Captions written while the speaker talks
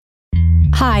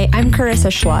Hi, I'm Carissa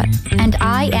Schlott. And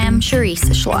I am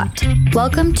Charisse Schlott.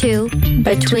 Welcome to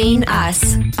Between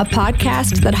Us, a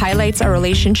podcast that highlights our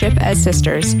relationship as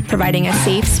sisters, providing a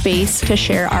safe space to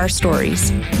share our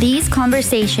stories. These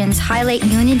conversations highlight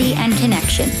unity and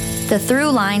connection, the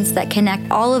through lines that connect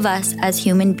all of us as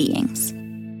human beings.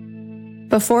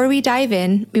 Before we dive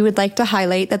in, we would like to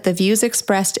highlight that the views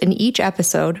expressed in each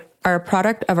episode are a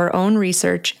product of our own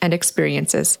research and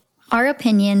experiences. Our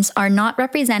opinions are not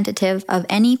representative of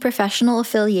any professional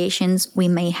affiliations we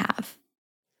may have.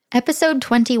 Episode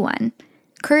 21.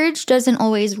 Courage doesn't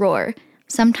always roar.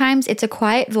 Sometimes it's a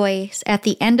quiet voice at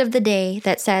the end of the day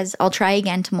that says, I'll try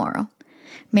again tomorrow.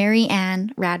 Mary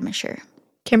Ann Radmacher.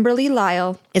 Kimberly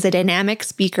Lyall is a dynamic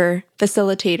speaker,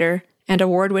 facilitator, and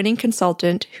award-winning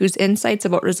consultant whose insights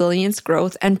about resilience,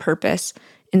 growth, and purpose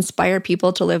inspire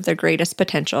people to live their greatest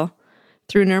potential.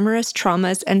 Through numerous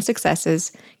traumas and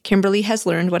successes, Kimberly has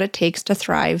learned what it takes to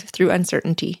thrive through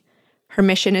uncertainty. Her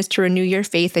mission is to renew your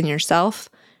faith in yourself,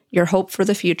 your hope for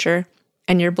the future,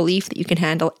 and your belief that you can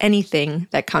handle anything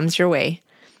that comes your way.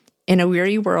 In a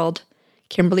weary world,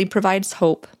 Kimberly provides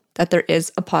hope that there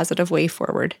is a positive way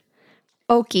forward.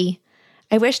 Oki,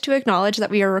 I wish to acknowledge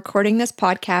that we are recording this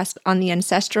podcast on the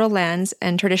ancestral lands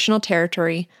and traditional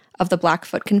territory of the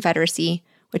Blackfoot Confederacy,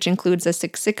 which includes the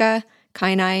Siksika,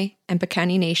 Kainai, and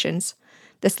Piikani nations.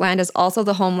 This land is also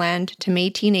the homeland to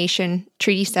Métis Nation,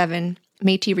 Treaty 7,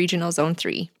 Métis Regional Zone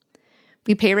 3.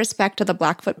 We pay respect to the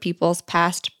Blackfoot peoples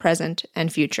past, present,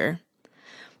 and future.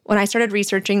 When I started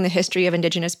researching the history of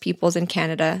Indigenous peoples in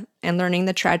Canada and learning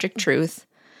the tragic truth,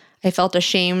 I felt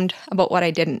ashamed about what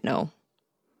I didn't know.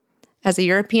 As a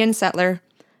European settler,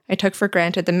 I took for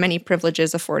granted the many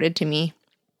privileges afforded to me.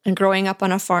 And growing up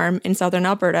on a farm in southern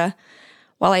Alberta,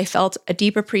 while I felt a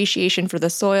deep appreciation for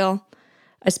the soil,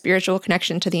 a spiritual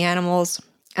connection to the animals,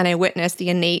 and I witnessed the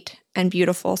innate and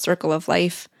beautiful circle of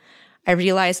life, I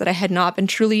realized that I had not been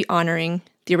truly honoring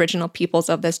the original peoples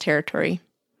of this territory.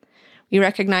 We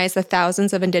recognize the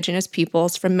thousands of Indigenous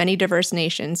peoples from many diverse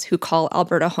nations who call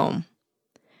Alberta home.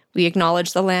 We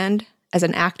acknowledge the land as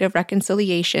an act of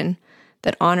reconciliation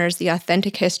that honors the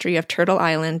authentic history of Turtle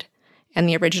Island and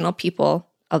the original people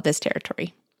of this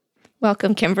territory.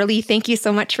 Welcome, Kimberly. Thank you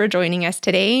so much for joining us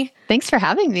today. Thanks for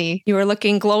having me. You are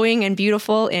looking glowing and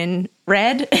beautiful in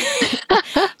red,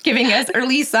 giving us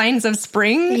early signs of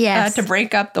spring. Yes. To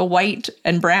break up the white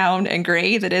and brown and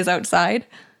gray that is outside.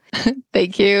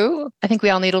 Thank you. I think we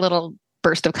all need a little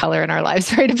burst of color in our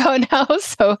lives right about now,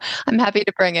 so I'm happy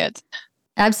to bring it.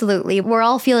 Absolutely. We're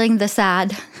all feeling the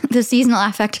seasonal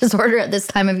affect disorder at this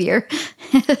time of year.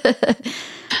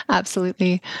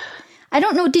 Absolutely. I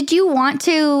don't know, did you want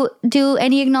to do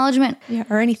any acknowledgement? Yeah,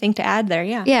 or anything to add there,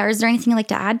 yeah. Yeah, or is there anything you'd like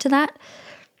to add to that?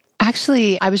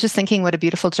 Actually, I was just thinking what a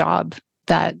beautiful job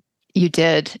that you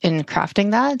did in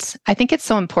crafting that. I think it's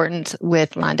so important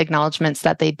with land acknowledgements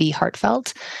that they be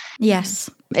heartfelt. Yes.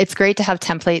 It's great to have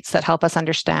templates that help us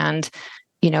understand,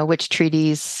 which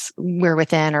treaties we're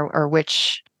within or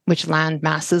which land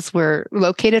masses we're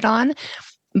located on.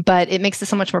 But it makes it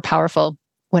so much more powerful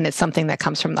when it's something that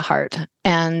comes from the heart.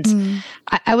 And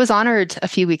I was honored a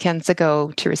few weekends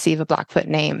ago to receive a Blackfoot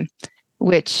name,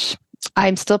 which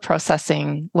I'm still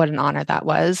processing what an honor that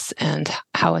was and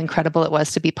how incredible it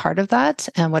was to be part of that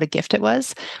and what a gift it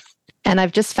was. And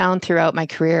I've just found throughout my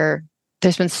career,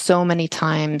 there's been so many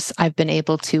times I've been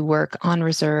able to work on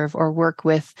reserve or work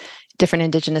with different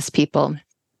Indigenous people.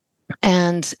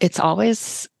 And it's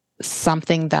always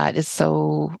something that is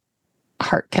so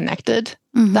heart connected,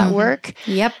 that work.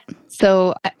 Yep.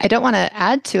 So I don't want to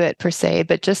add to it per se,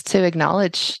 but just to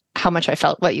acknowledge how much I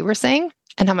felt what you were saying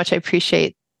and how much I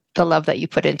appreciate the love that you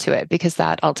put into it, because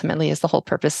that ultimately is the whole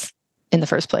purpose in the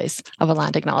first place of a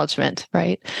land acknowledgement,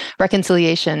 right?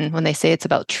 Reconciliation, when they say it's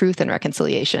about truth and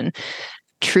reconciliation,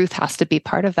 truth has to be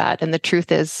part of that. And the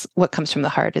truth is what comes from the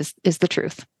heart is the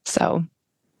truth. So,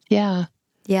 yeah.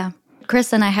 Yeah.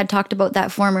 Chris and I had talked about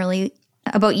that formerly,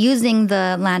 about using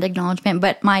the land acknowledgement,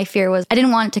 but my fear was I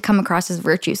didn't want it to come across as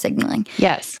virtue signaling.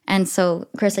 Yes. And so,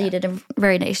 Chris, you did a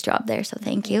very nice job there. So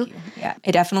thank you. Yeah,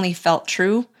 it definitely felt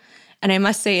true. And I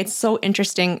must say, it's so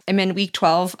interesting. I'm in week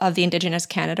 12 of the Indigenous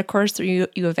Canada course through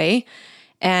U of A.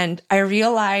 And I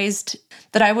realized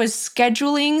that I was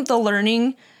scheduling the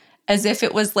learning as if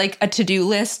it was like a to-do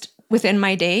list within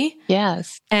my day.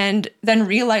 Yes. And then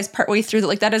realized partway through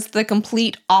that that is the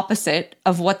complete opposite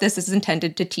of what this is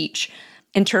intended to teach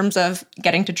in terms of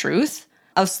getting to truth,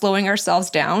 of slowing ourselves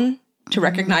down to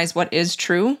recognize what is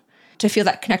true, to feel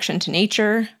that connection to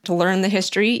nature, to learn the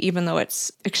history, even though it's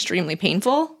extremely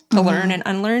painful to learn and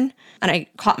unlearn. And I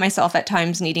caught myself at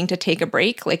times needing to take a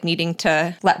break, like needing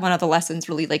to let one of the lessons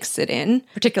really like sit in,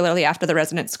 particularly after the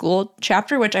resident school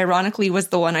chapter, which ironically was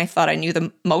the one I thought I knew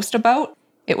the most about.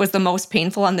 It was the most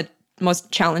painful and the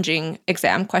most challenging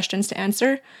exam questions to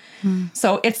answer.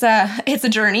 So it's a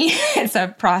journey. It's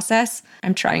a process.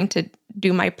 I'm trying to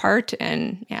do my part.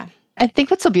 And yeah. I think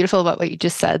what's so beautiful about what you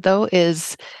just said, though,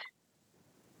 is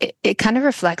it kind of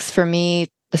reflects for me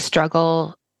the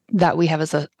struggle that we have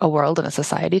as a world and a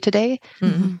society today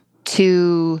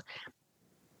to,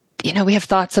 we have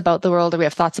thoughts about the world, or we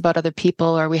have thoughts about other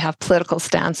people, or we have political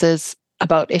stances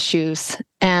about issues.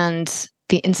 And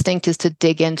the instinct is to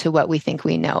dig into what we think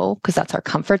we know, because that's our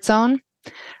comfort zone,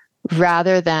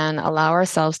 rather than allow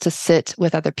ourselves to sit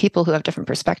with other people who have different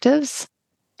perspectives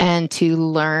and to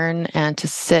learn and to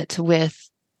sit with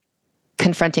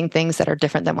confronting things that are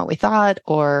different than what we thought,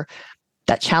 or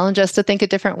that challenge us to think a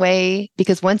different way.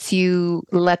 Because once you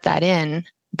let that in,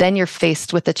 then you're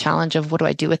faced with the challenge of, what do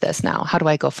I do with this now? How do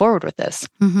I go forward with this?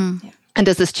 Mm-hmm. Yeah. And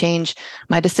does this change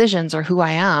my decisions or who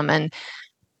I am? And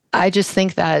I just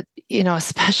think that,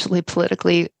 especially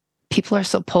politically, people are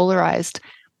so polarized.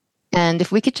 And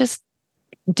if we could just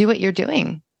do what you're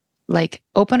doing, like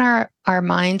open our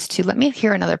minds to, let me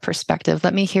hear another perspective.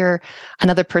 Let me hear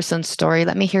another person's story.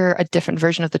 Let me hear a different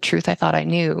version of the truth I thought I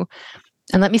knew.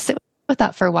 And let me sit with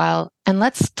that for a while, and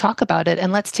let's talk about it,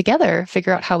 and let's together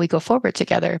figure out how we go forward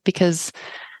together, because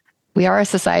we are a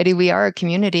society, we are a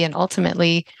community, and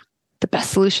ultimately the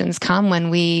best solutions come when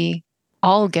we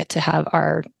all get to have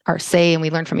our say, and we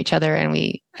learn from each other, and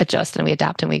we adjust and we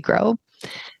adapt and we grow.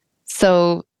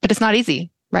 So, but it's not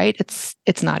easy, right?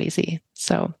 It's not easy.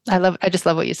 So I just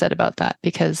love what you said about that,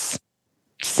 because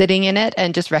sitting in it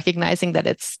and just recognizing that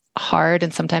it's hard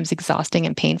and sometimes exhausting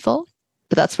and painful,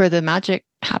 but that's where the magic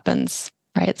happens,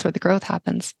 right? It's where the growth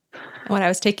happens. What I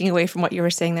was taking away from what you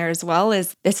were saying there as well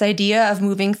is this idea of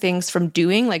moving things from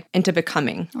doing like into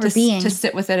becoming, or being, to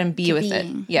sit with it and be with it.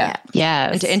 Yeah.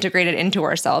 Yes. And to integrate it into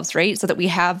ourselves, right? So that we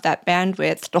have that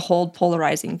bandwidth to hold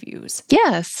polarizing views.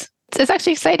 Yes. It's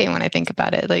actually exciting when I think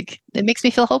about it. Like, it makes me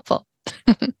feel hopeful.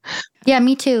 Yeah,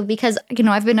 me too, because,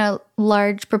 I've been a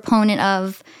large proponent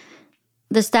of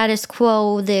the status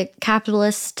quo, the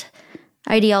capitalist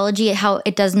ideology, how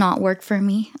it does not work for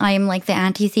me. I am like the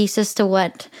antithesis to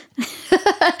what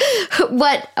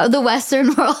the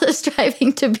Western world is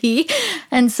striving to be.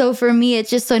 And so for me, it's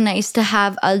just so nice to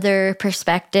have other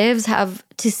perspectives,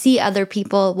 to see other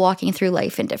people walking through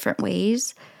life in different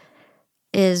ways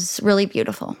is really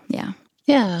beautiful. Yeah.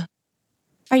 Yeah.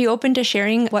 Are you open to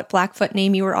sharing what Blackfoot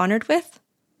name you were honored with?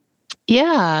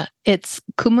 Yeah. It's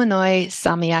Kumunoi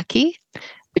Samiaki,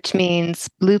 which means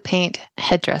blue paint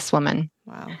headdress woman.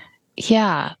 Wow.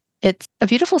 Yeah. It's a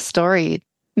beautiful story.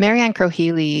 Marianne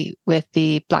Crow-Healy with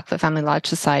the Blackfoot Family Lodge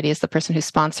Society is the person who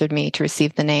sponsored me to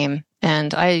receive the name.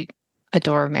 And I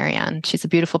adore Marianne. She's a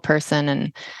beautiful person,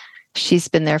 and she's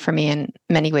been there for me in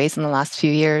many ways in the last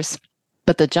few years.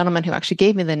 But the gentleman who actually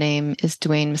gave me the name is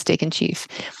Dwayne Mistaken Chief.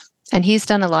 And he's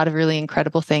done a lot of really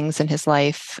incredible things in his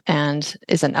life and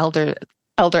is an elder.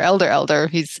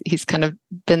 He's kind of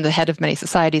been the head of many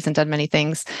societies and done many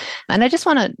things. And I just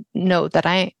want to note that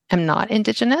I am not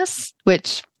Indigenous,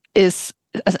 which is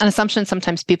an assumption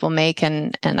sometimes people make,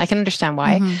 and I can understand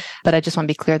why, but I just want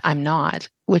to be clear, I'm not,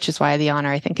 which is why the honor,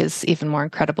 I think, is even more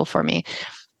incredible for me.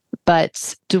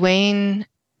 But Dwayne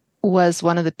was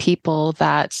one of the people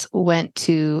that went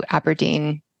to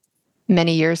Aberdeen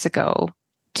many years ago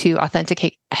to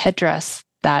authenticate a headdress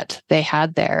that they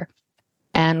had there,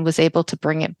 and was able to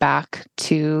bring it back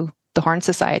to the Horn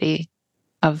Society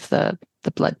of the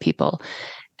Blood people.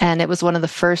 And it was one of the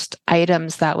first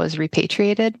items that was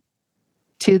repatriated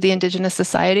to the Indigenous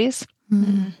societies.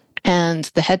 Mm-hmm. And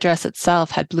the headdress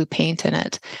itself had blue paint in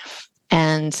it.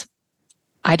 And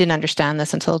I didn't understand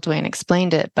this until Dwayne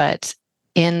explained it, but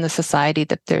in the society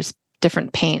that there's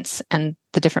different paints, and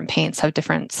the different paints have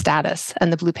different status,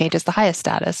 and the blue paint is the highest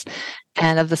status.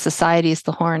 And of the societies,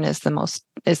 the horn is the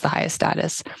highest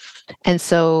status. And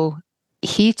so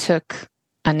he took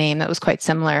a name that was quite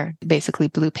similar, basically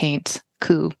blue paint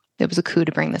coup. It was a coup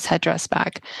to bring this headdress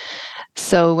back.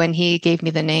 So when he gave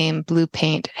me the name Blue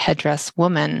Paint Headdress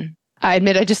Woman, I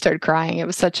admit I just started crying. It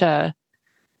was such an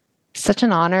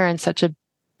honor, and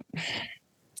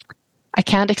I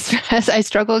can't express, I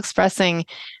struggle expressing.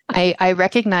 I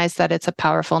recognize that it's a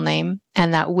powerful name,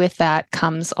 and that with that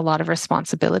comes a lot of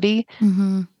responsibility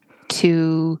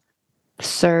to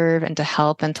serve and to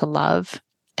help and to love.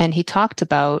 And he talked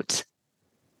about,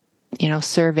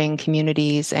 serving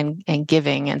communities and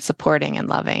giving and supporting and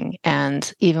loving.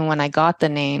 And even when I got the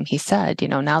name, he said,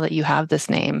 now that you have this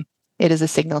name, it is a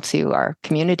signal to our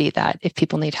community that if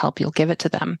people need help, you'll give it to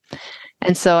them.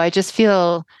 And so I just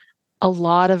feel a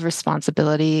lot of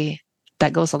responsibility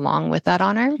that goes along with that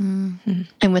honor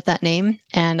and with that name.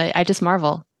 And I just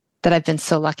marvel that I've been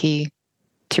so lucky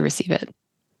to receive it.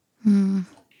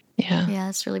 Yeah. Yeah,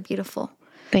 it's really beautiful.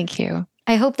 Thank you.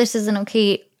 I hope this is an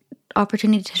okay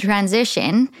opportunity to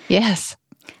transition. Yes.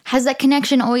 Has that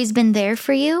connection always been there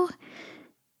for you?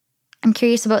 I'm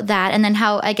curious about that. And then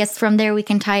how, I guess from there, we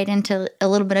can tie it into a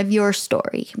little bit of your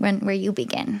story, where you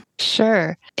begin.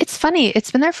 Sure. It's funny. It's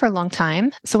been there for a long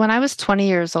time. So when I was 20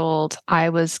 years old, I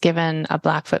was given a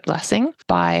Blackfoot blessing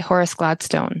by Horace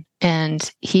Gladstone.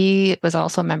 And he was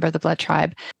also a member of the Blood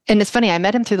Tribe. And it's funny, I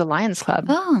met him through the Lions Club.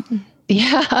 Oh.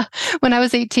 Yeah. When I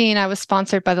was 18, I was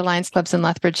sponsored by the Lions Clubs in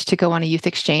Lethbridge to go on a youth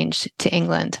exchange to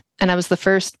England. And I was the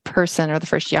first person or the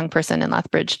first young person in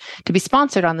Lethbridge to be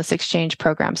sponsored on this exchange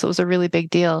program. So it was a really big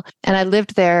deal. And I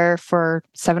lived there for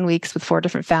 7 weeks with 4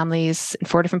 different families in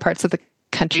 4 different parts of the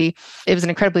country. It was an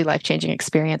incredibly life-changing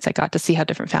experience. I got to see how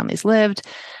different families lived.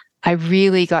 I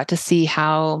really got to see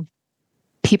how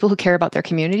people who care about their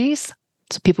communities,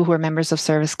 so people who are members of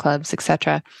service clubs,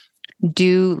 etc.,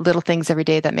 do little things every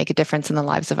day that make a difference in the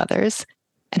lives of others,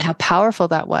 and how powerful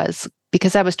that was.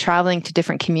 Because I was traveling to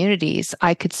different communities,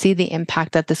 I could see the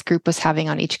impact that this group was having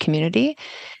on each community.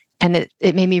 And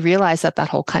it made me realize that that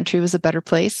whole country was a better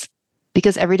place,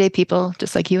 because everyday people,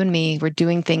 just like you and me, were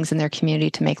doing things in their community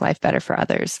to make life better for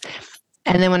others.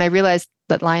 And then when I realized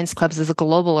that Lions Clubs is a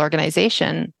global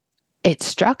organization, it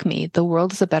struck me the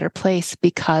world is a better place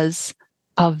because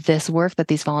of this work that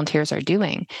these volunteers are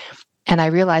doing. And I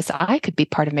realized I could be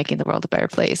part of making the world a better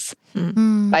place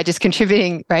by just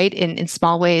contributing, right, in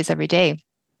small ways every day.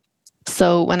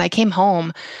 So when I came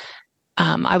home,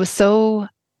 I was so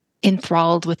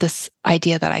enthralled with this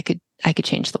idea that I could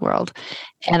change the world.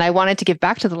 And I wanted to give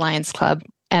back to the Lions Club.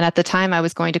 And at the time I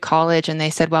was going to college, and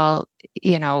they said, well,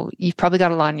 you know, you've probably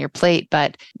got a lot on your plate,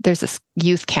 but there's this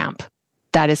youth camp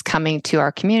that is coming to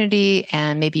our community,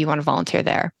 and maybe you want to volunteer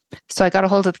there. So I got a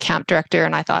hold of the camp director,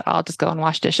 and I thought, I'll just go and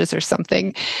wash dishes or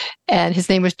something. And his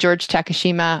name was George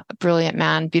Takashima, a brilliant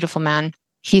man, beautiful man.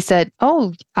 He said,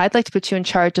 oh, I'd like to put you in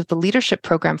charge of the leadership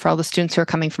program for all the students who are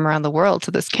coming from around the world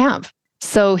to this camp.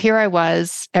 So here I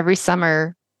was every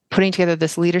summer putting together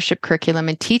this leadership curriculum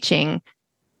and teaching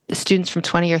the students from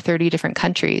 20 or 30 different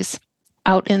countries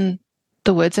out in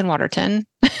the woods in Waterton.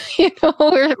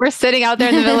 We're sitting out there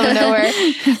in the middle of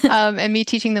nowhere, and me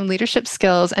teaching them leadership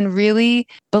skills and really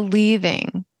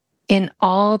believing in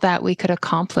all that we could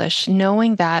accomplish,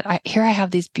 knowing that here I have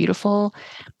these beautiful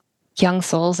young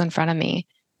souls in front of me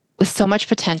with so much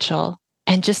potential,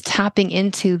 and just tapping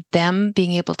into them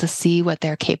being able to see what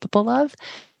they're capable of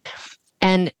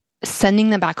and sending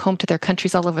them back home to their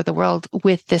countries all over the world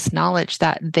with this knowledge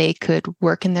that they could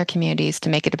work in their communities to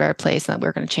make it a better place, and that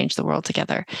we're going to change the world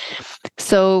together.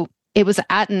 So it was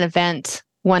at an event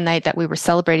one night that we were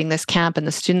celebrating this camp, and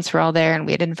the students were all there, and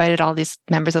we had invited all these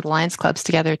members of the Lions Clubs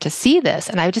together to see this.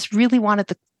 And I just really wanted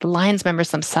the Lions members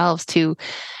themselves to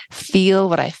feel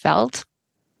what I felt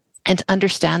and to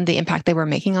understand the impact they were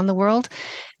making on the world.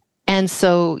 And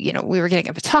so, we were getting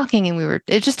up and talking, and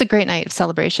it was just a great night of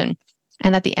celebration.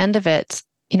 And at the end of it,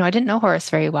 I didn't know Horace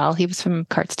very well. He was from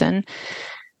Cardston,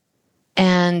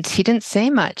 and he didn't say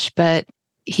much, but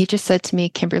he just said to me,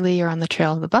 Kimberly, you're on the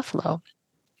trail of the buffalo.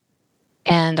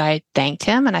 And I thanked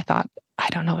him, and I thought, I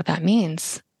don't know what that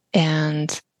means.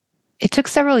 And it took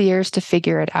several years to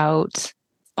figure it out.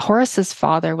 Horace's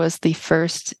father was the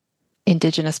first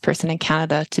Indigenous person in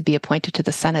Canada to be appointed to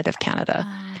the Senate of Canada.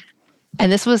 Wow.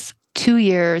 And this was 2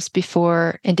 years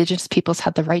before Indigenous peoples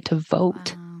had the right to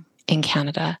vote. Wow. In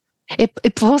Canada.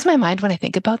 It blows my mind when I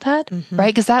think about that,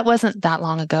 right? Because that wasn't that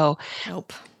long ago.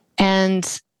 Nope.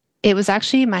 And it was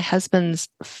actually my husband's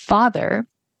father,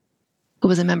 who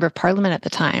was a member of Parliament at the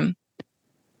time,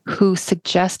 who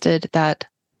suggested that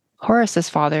Horace's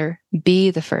father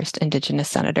be the first Indigenous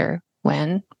senator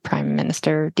when Prime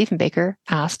Minister Diefenbaker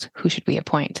asked, who should we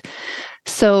appoint?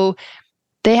 So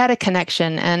they had a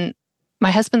connection. And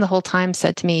my husband the whole time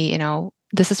said to me,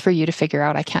 this is for you to figure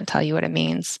out. I can't tell you what it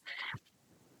means.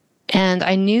 And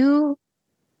I knew,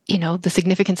 the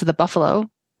significance of the buffalo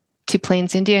to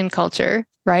Plains Indian culture,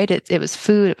 right? It was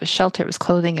food, it was shelter, it was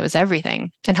clothing, it was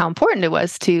everything, and how important it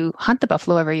was to hunt the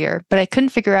buffalo every year. But I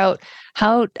couldn't figure out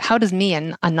how does me,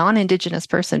 a non-Indigenous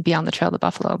person, be on the trail of the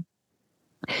buffalo?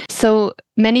 So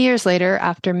many years later,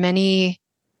 after many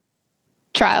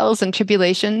trials and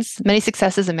tribulations, many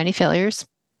successes and many failures,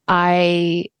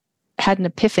 I had an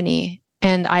epiphany.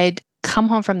 And I had come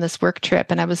home from this work trip,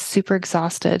 and I was super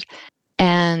exhausted.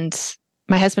 And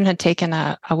my husband had taken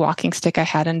a walking stick I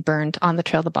had and burned on the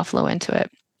trail the buffalo into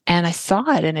it. And I saw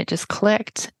it and it just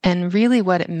clicked. And really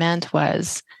what it meant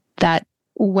was that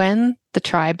when the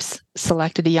tribes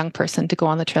selected a young person to go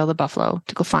on the trail of the buffalo,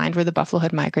 to go find where the buffalo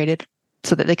had migrated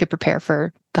so that they could prepare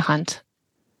for the hunt,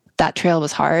 that trail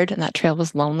was hard and that trail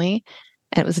was lonely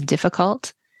and it was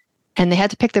difficult. And they had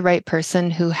to pick the right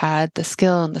person who had the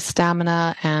skill and the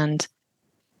stamina and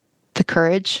the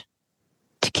courage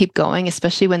to keep going,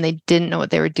 especially when they didn't know what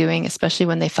they were doing, especially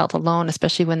when they felt alone,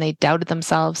 especially when they doubted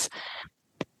themselves,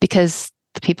 because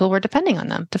the people were depending on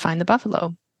them to find the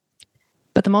buffalo.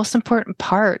 But the most important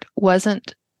part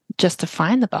wasn't just to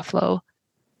find the buffalo.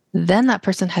 Then that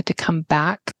person had to come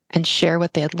back and share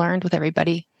what they had learned with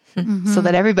everybody so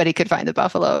that everybody could find the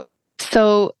buffalo.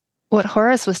 So what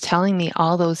Horace was telling me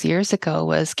all those years ago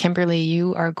was, Kimberly,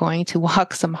 you are going to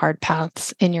walk some hard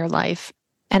paths in your life.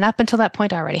 And up until that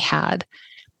point, I already had.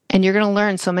 And you're going to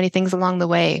learn so many things along the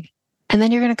way. And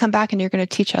then you're going to come back and you're going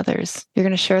to teach others. You're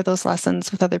going to share those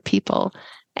lessons with other people.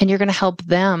 And you're going to help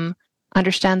them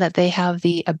understand that they have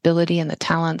the ability and the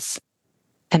talents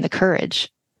and the courage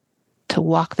to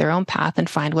walk their own path and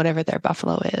find whatever their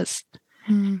buffalo is.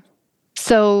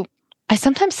 So I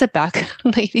sometimes sit back,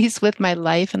 ladies, with my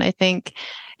life, and I think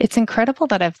it's incredible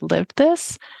that I've lived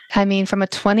this. I mean, from a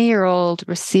 20-year-old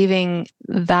receiving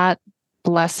that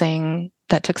blessing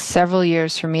that took several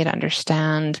years for me to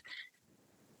understand,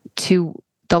 to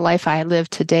the life I live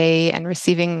today and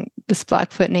receiving this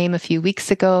Blackfoot name a few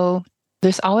weeks ago,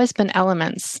 there's always been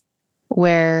elements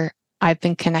where I've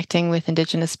been connecting with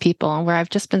Indigenous people and where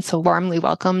I've just been so warmly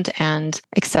welcomed and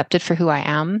accepted for who I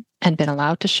am and been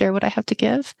allowed to share what I have to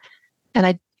give.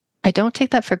 And I don't take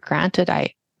that for granted.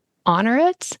 I honor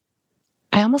it.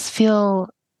 I feel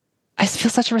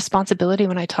such a responsibility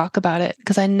when I talk about it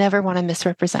because I never want to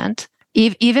misrepresent.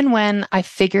 Even when I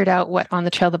figured out what on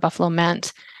the trail of the buffalo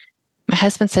meant, my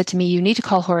husband said to me, you need to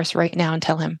call Horace right now and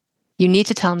tell him. You need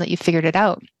to tell him that you figured it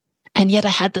out. And yet I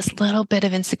had this little bit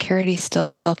of insecurity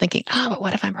still thinking, oh, but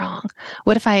what if I'm wrong?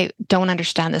 What if I don't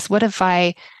understand this? What if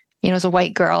I, as a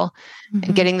white girl,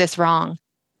 am getting this wrong?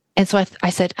 And so I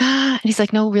said, and he's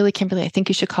like, no, really, Kimberly, I think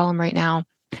you should call him right now.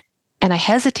 And I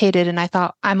hesitated and I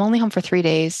thought, I'm only home for 3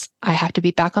 days. I have to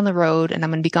be back on the road and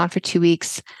I'm going to be gone for 2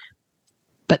 weeks.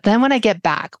 But then when I get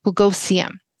back, we'll go see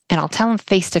him and I'll tell him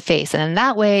face to face. And in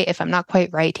that way, if I'm not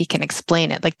quite right, he can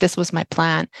explain it. Like, this was my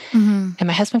plan. And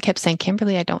my husband kept saying,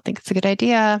 Kimberly, I don't think it's a good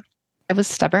idea. I was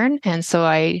stubborn. And so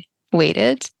I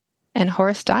waited and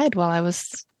Horace died while I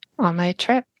was on my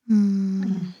trip.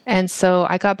 And so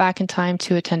I got back in time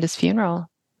to attend his funeral.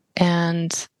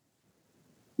 And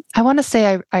I want to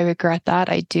say I regret that.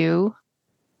 I do.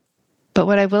 But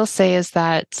what I will say is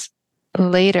that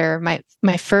later,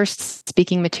 my first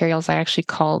speaking materials, I actually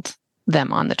called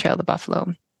them on the Trail of the Buffalo.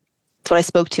 That's what I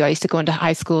spoke to. I used to go into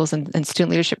high schools and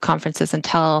student leadership conferences and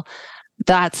tell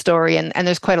that story. And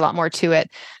there's quite a lot more to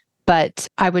it. But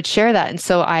I would share that. And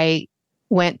so I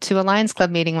went to a Lions Club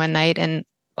meeting one night and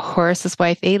Horace's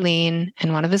wife, Aileen,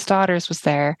 and one of his daughters was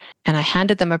there. And I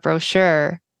handed them a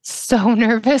brochure, so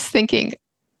nervous, thinking,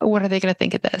 what are they going to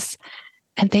think of this?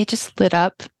 And they just lit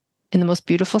up in the most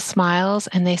beautiful smiles.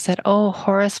 And they said, oh,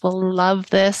 Horace will love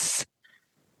this.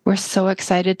 We're so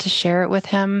excited to share it with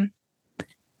him.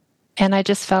 And I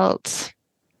just felt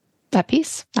at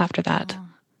peace after that. Oh.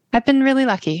 I've been really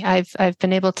lucky. I've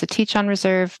been able to teach on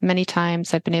reserve many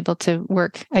times. I've been able to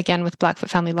work again with Blackfoot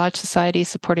Family Lodge Society,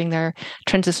 supporting their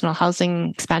transitional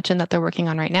housing expansion that they're working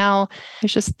on right now.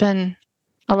 There's just been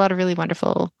a lot of really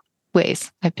wonderful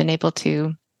ways I've been able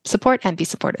to support and be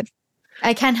supported.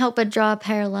 I can't help but draw a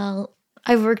parallel.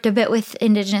 I've worked a bit with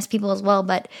Indigenous people as well,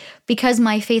 but because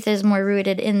my faith is more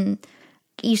rooted in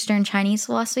Eastern Chinese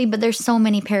philosophy, but there's so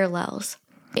many parallels.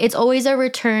 It's always a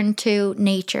return to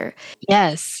nature.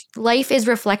 Yes. Life is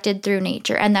reflected through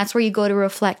nature, and that's where you go to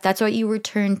reflect. That's what you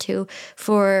return to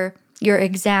for your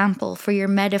example, for your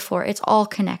metaphor. It's all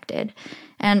connected.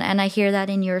 And I hear that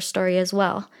in your story as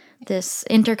well. This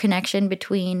interconnection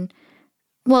between,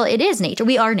 well, it is nature.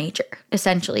 We are nature,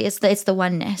 essentially. It's the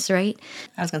oneness, right?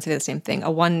 I was going to say the same thing, a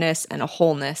oneness and a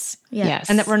wholeness. Yeah. Yes.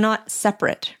 And that we're not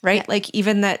separate, right? Yeah. Like,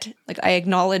 even that, like, I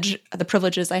acknowledge the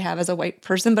privileges I have as a white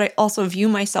person, but I also view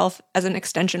myself as an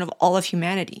extension of all of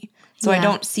humanity. So I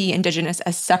don't see Indigenous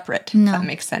as separate, if that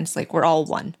makes sense. Like, we're all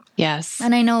one. Yes.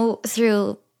 And I know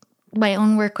through my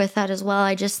own work with that as well,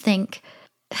 I just think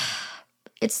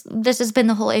this has been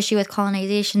the whole issue with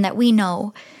colonization, that we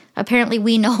know. Apparently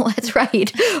we know what's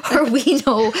right, or we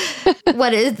know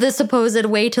what is the supposed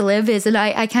way to live is. And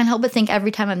I can't help but think every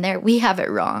time I'm there, we have it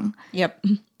wrong. Yep.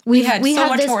 We have so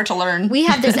much more to learn. We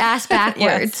have this ass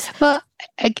backwards. Yes. Well,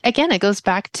 again, it goes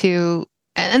back to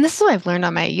and this is what I've learned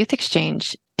on my youth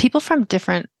exchange, people from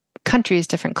different countries,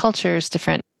 different cultures,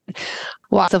 different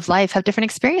walks of life have different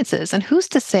experiences. And who's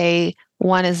to say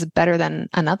one is better than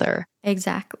another?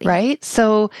 Exactly. Right?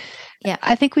 So Yeah.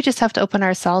 I think we just have to open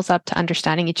ourselves up to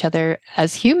understanding each other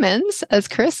as humans, as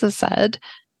Chris has said,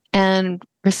 and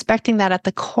respecting that at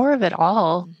the core of it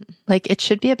all. Like, it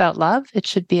should be about love. It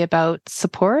should be about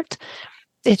support.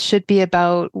 It should be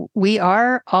about, we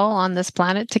are all on this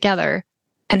planet together.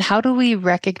 And how do we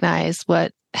recognize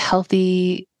what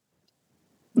healthy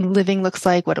living looks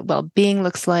like, what well-being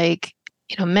looks like,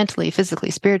 mentally,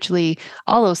 physically, spiritually,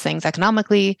 all those things,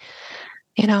 economically,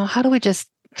 how do we just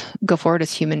go forward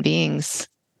as human beings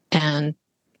and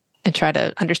try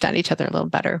to understand each other a little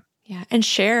better? Yeah. And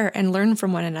share and learn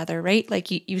from one another, right? Like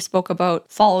you spoke about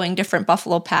following different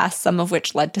buffalo paths, some of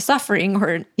which led to suffering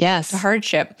or to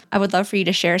hardship. I would love for you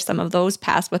to share some of those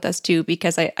paths with us too,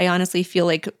 because I honestly feel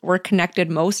like we're connected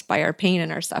most by our pain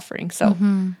and our suffering. So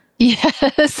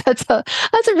yes, that's a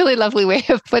really lovely way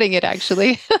of putting it,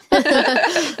 actually.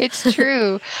 It's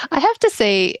true. I have to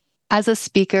say, as a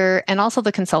speaker and also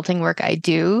the consulting work I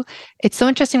do, it's so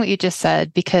interesting what you just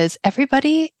said, because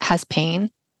everybody has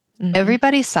pain.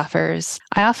 Everybody suffers.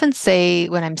 I often say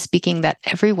when I'm speaking that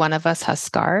every one of us has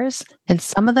scars, and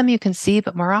some of them you can see,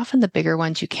 but more often the bigger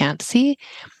ones you can't see.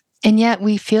 And yet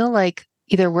we feel like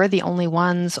either we're the only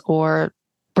ones or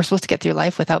we're supposed to get through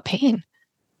life without pain.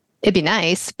 It'd be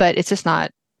nice, but it's just not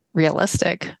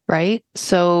realistic, right?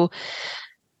 So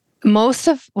most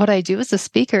of what I do as a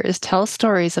speaker is tell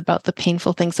stories about the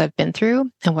painful things I've been through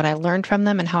and what I learned from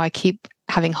them and how I keep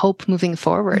having hope moving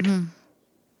forward.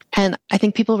 And I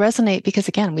think people resonate because,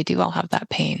 again, we do all have that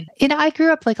pain. I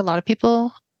grew up like a lot of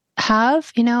people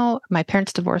have. My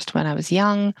parents divorced when I was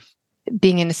young.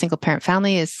 Being in a single parent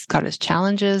family has got its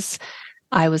challenges.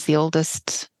 I was the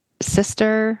oldest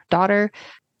sister, daughter,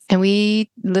 and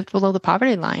we lived below the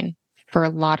poverty line for a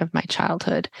lot of my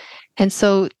childhood. And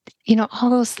so, all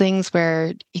those things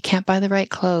where you can't buy the right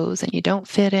clothes and you don't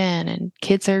fit in, and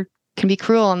kids can be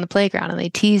cruel on the playground and they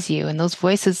tease you, and those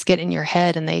voices get in your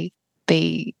head and they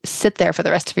sit there for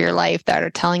the rest of your life that are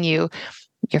telling you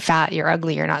you're fat, you're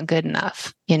ugly, you're not good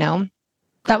enough.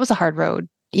 That was a hard road,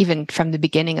 even from the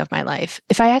beginning of my life.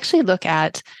 If I actually look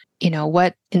at,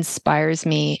 what inspires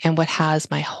me and what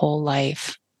has my whole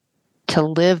life to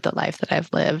live the life that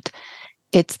I've lived,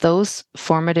 it's those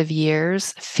formative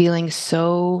years feeling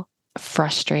so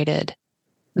frustrated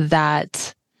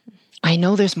that I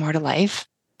know there's more to life.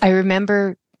 I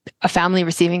remember a family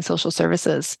receiving social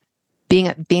services,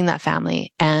 being that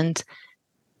family and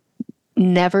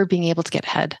never being able to get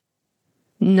ahead.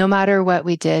 No matter what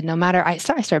we did, I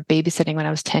started babysitting when I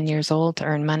was 10 years old to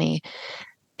earn money,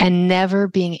 and never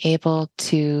being able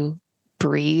to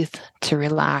breathe, to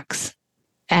relax,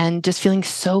 and just feeling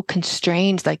so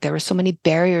constrained, like there were so many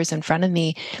barriers in front of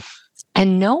me.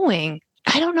 And knowing,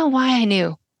 I don't know why I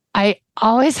knew, I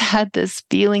always had this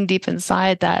feeling deep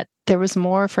inside that there was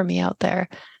more for me out there,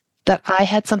 that I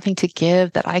had something to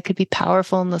give, that I could be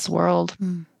powerful in this world.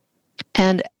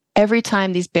 And every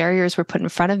time these barriers were put in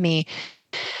front of me,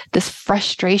 this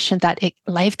frustration that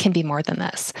life can be more than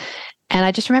this. And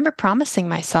I just remember promising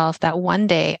myself that one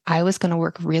day I was going to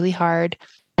work really hard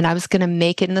and I was going to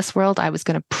make it in this world. I was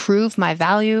going to prove my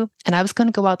value, and I was going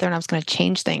to go out there and I was going to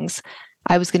change things.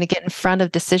 I was going to get in front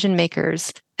of decision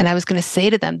makers and I was going to say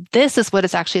to them, this is what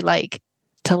it's actually like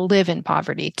to live in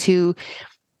poverty, to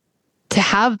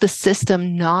have the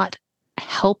system not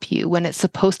help you when it's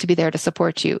supposed to be there to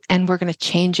support you. And we're going to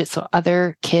change it so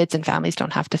other kids and families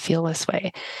don't have to feel this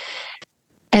way.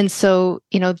 And so,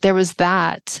 there was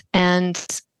that.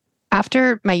 And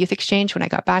after my youth exchange, when I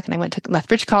got back and I went to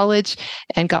Lethbridge College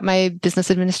and got my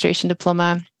business administration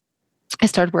diploma, I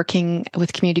started working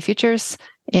with Community Futures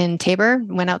in Tabor,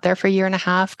 went out there for a year and a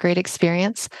half, great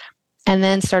experience, and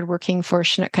then started working for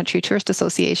Chinook Country Tourist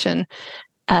Association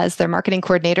as their marketing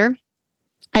coordinator.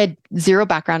 I had zero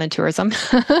background in tourism,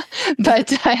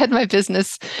 but I had my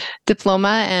business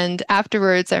diploma. And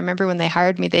afterwards, I remember when they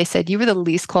hired me, they said, you were the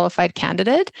least qualified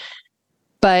candidate,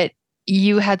 but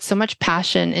you had so much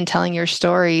passion in telling your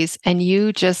stories and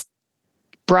you just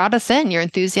brought us in. Your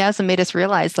enthusiasm made us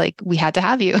realize like we had to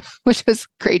have you, which was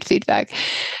great feedback.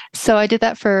 So I did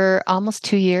that for almost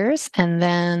 2 years. And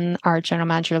then our general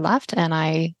manager left and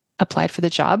I applied for the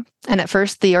job. And at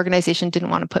first the organization didn't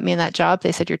want to put me in that job.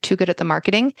 They said, you're too good at the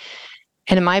marketing.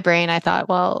 And in my brain, I thought,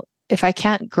 well, if I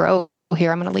can't grow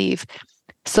here, I'm going to leave.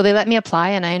 So they let me apply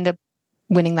and I ended up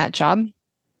winning that job.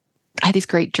 I had these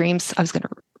great dreams. I was going to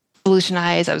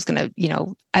revolutionize. I was going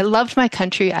to, I loved my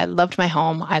country. I loved my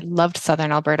home. I loved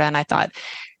Southern Alberta. And I thought,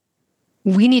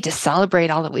 we need to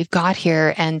celebrate all that we've got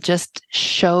here and just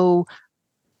show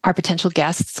our potential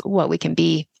guests what we can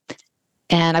be.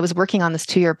 And I was working on this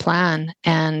 2-year plan,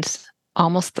 and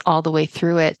almost all the way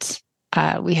through it,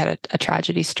 we had a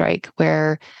tragedy strike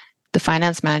where the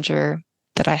finance manager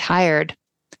that I hired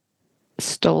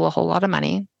stole a whole lot of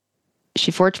money. She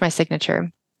forged my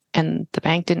signature, and the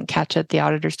bank didn't catch it. The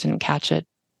auditors didn't catch it,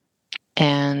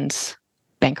 and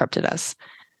bankrupted us.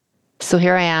 So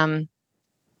here I am,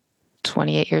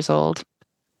 28 years old,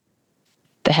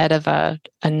 the head of a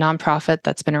nonprofit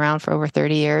that's been around for over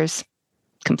 30 years,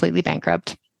 completely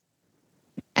bankrupt.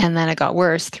 And then it got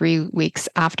worse. 3 weeks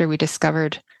after we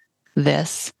discovered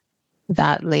this,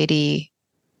 that lady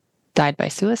died by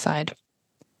suicide.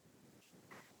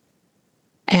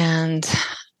 And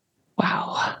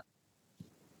wow,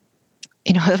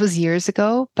 that was years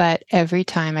ago, but every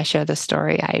time I share this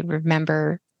story, I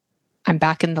remember I'm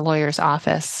back in the lawyer's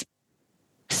office,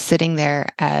 sitting there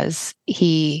as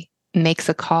he makes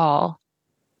a call,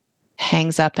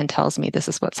 hangs up and tells me this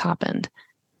is what's happened.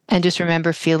 And just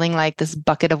remember feeling like this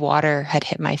bucket of water had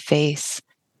hit my face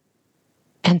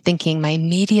and thinking, my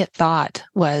immediate thought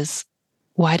was,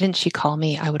 why didn't she call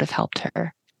me? I would have helped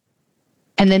her.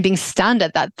 And then being stunned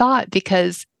at that thought,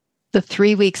 because the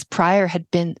 3 weeks prior had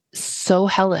been so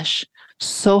hellish,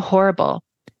 so horrible,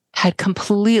 had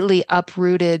completely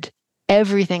uprooted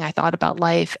everything I thought about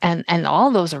life and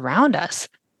all those around us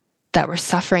that were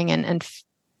suffering and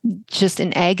just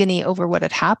in agony over what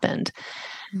had happened.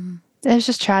 Mm. It was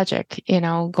just tragic,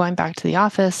 going back to the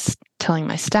office, telling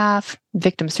my staff.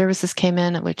 Victim services came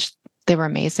in, which they were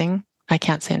amazing. I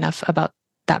can't say enough about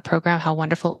that program, how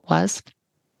wonderful it was.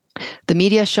 The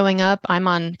media showing up, I'm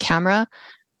on camera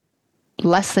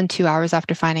less than 2 hours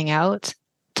after finding out,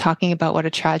 talking about what a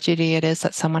tragedy it is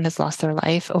that someone has lost their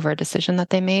life over a decision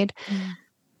that they made. Mm.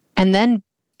 And then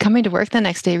coming to work the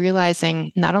next day,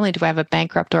 realizing not only do I have a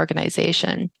bankrupt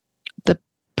organization, the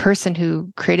person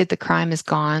who created the crime is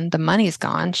gone, the money's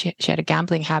gone. She had a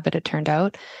gambling habit, it turned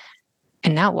out.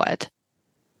 And now what?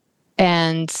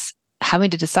 And having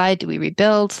to decide, do we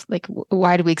rebuild? Like,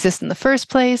 why do we exist in the first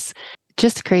place?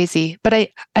 Just crazy.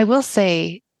 But I will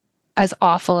say, as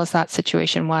awful as that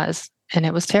situation was, and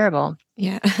it was terrible.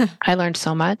 Yeah. I learned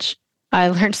so much. I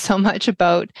learned so much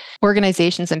about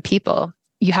organizations and people.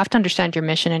 You have to understand your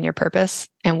mission and your purpose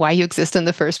and why you exist in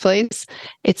the first place.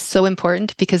 It's so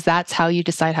important because that's how you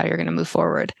decide how you're going to move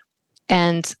forward.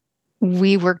 And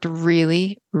we worked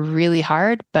really, really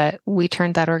hard, but we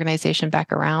turned that organization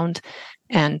back around.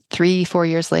 And 3-4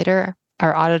 years later,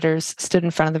 our auditors stood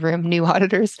in front of the room, new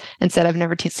auditors, and said, I've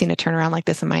never seen a turnaround like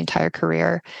this in my entire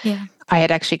career. Yeah. I had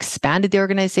actually expanded the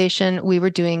organization. We were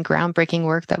doing groundbreaking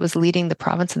work that was leading the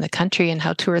province and the country and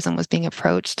how tourism was being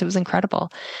approached. It was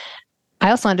incredible. I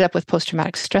also ended up with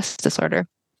post-traumatic stress disorder.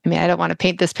 I mean, I don't want to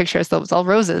paint this picture as though it was all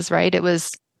roses, right? It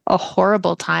was a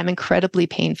horrible time, incredibly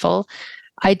painful.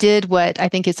 I did what I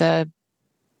think is a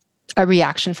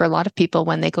reaction for a lot of people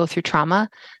when they go through trauma,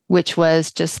 which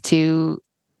was just to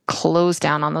close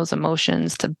down on those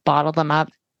emotions, to bottle them up.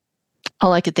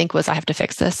 All I could think was, I have to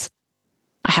fix this.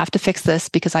 I have to fix this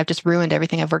because I've just ruined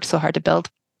everything I've worked so hard to build.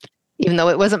 Even though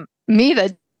it wasn't me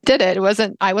that did it.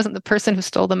 I wasn't the person who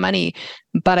stole the money,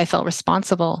 but I felt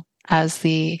responsible as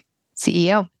the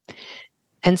CEO.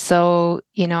 And so,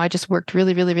 I just worked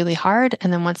really, really, really hard.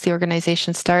 And then once the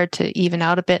organization started to even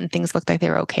out a bit and things looked like they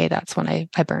were okay, that's when I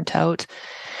burnt out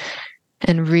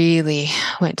and really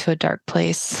went to a dark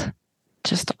place.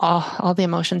 Just all the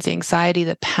emotions, the anxiety,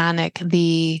 the panic,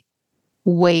 the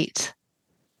weight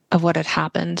of what had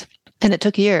happened. And it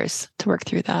took years to work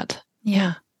through that.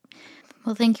 Yeah.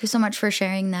 Well, thank you so much for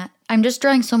sharing that. I'm just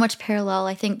drawing so much parallel,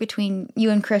 I think, between you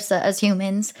and Krista as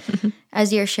humans,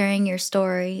 as you're sharing your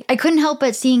story. I couldn't help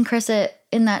but seeing Krista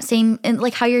in that same,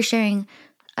 like how you're sharing.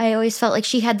 I always felt like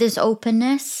she had this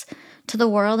openness to the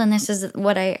world, and this is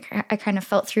what I kind of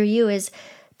felt through you, is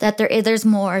that there's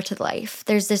more to life.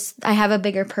 There's this, I have a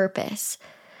bigger purpose.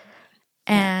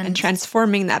 And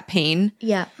transforming that pain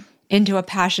into a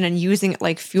passion and using it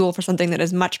like fuel for something that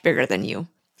is much bigger than you.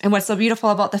 And what's so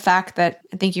beautiful about the fact that,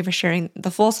 and thank you for sharing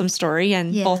the fulsome story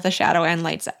and both the shadow and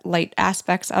light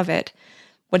aspects of it.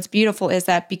 What's beautiful is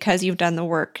that because you've done the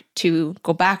work to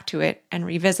go back to it and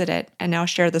revisit it and now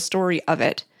share the story of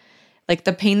it, like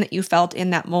the pain that you felt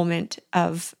in that moment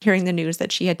of hearing the news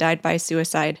that she had died by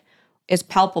suicide is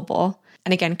palpable,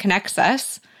 and again, connects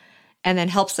us and then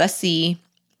helps us see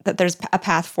that there's a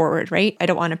path forward, right? I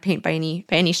don't want to paint by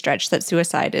any stretch that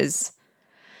suicide is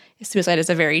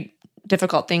a very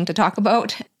difficult thing to talk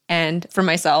about. And for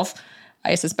myself,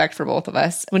 I suspect for both of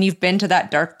us, when you've been to that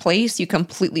dark place, you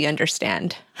completely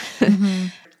understand. Mm-hmm.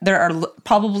 there are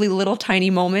probably little tiny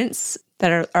moments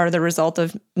that are the result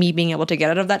of me being able to get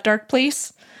out of that dark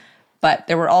place. But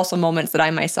there were also moments that I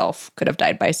myself could have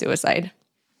died by suicide.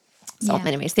 So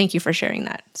anyways, thank you for sharing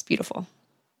that. It's beautiful.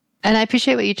 And I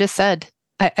appreciate what you just said.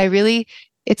 I really,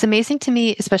 it's amazing to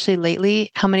me, especially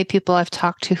lately, how many people I've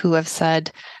talked to who have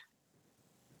said,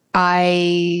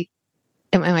 and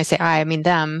when I say I mean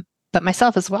them, but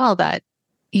myself as well, that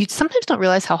you sometimes don't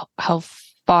realize how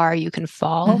far you can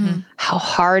fall, how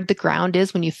hard the ground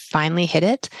is when you finally hit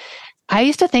it. I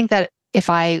used to think that if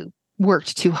I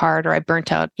worked too hard or I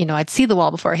burnt out, I'd see the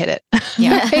wall before I hit it.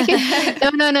 Yeah.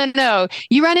 No.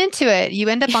 You run into it. You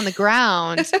end up on the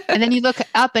ground and then you look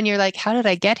up and you're like, how did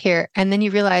I get here? And then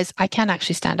you realize I can't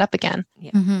actually stand up again.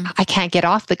 Yeah. I can't get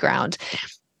off the ground.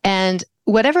 And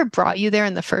whatever brought you there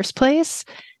in the first place,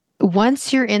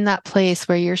 once you're in that place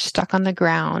where you're stuck on the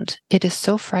ground, it is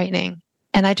so frightening.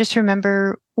 And I just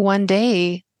remember one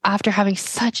day after having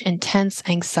such intense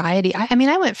anxiety,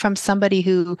 I went from somebody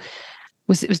who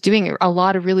was doing a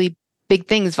lot of really big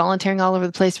things, volunteering all over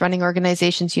the place, running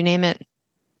organizations, you name it,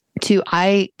 to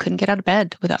I couldn't get out of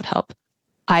bed without help.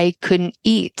 I couldn't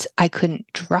eat. I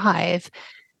couldn't drive.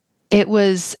 It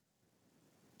was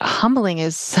humbling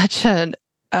is such a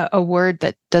word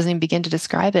that doesn't even begin to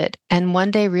describe it. And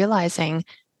one day realizing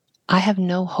I have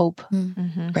no hope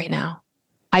right now.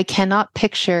 I cannot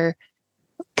picture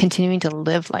continuing to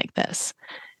live like this.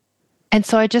 And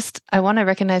so I want to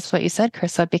recognize what you said,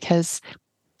 Carissa, because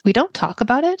we don't talk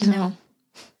about it. No.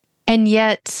 And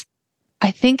yet,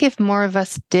 I think if more of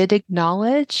us did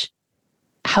acknowledge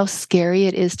how scary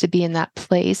it is to be in that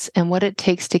place and what it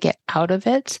takes to get out of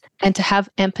it, and to have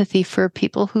empathy for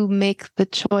people who make the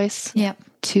choice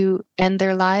to end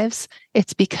their lives,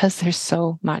 it's because there's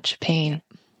so much pain.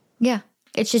 Yeah.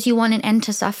 It's just you want an end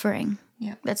to suffering.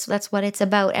 Yeah. That's what it's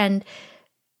about. And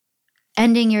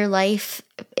ending your life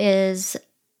is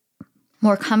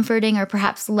more comforting or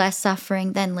perhaps less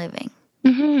suffering than living.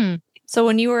 Mm-hmm. So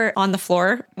when you were on the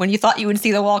floor, when you thought you would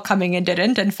see the wall coming and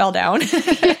didn't and fell down,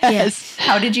 yes.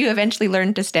 How did you eventually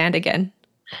learn to stand again?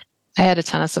 I had a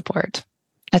ton of support.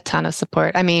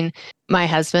 I mean, my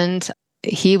husband,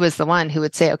 he was the one who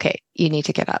would say, okay, you need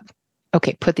to get up.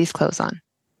 Okay, put these clothes on.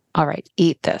 All right,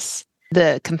 eat this.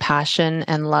 The compassion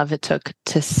and love it took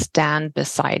to stand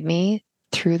beside me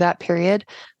through that period,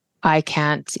 I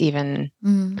can't even,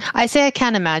 I say I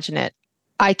can't imagine it.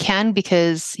 I can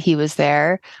because he was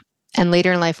there. And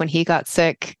later in life, when he got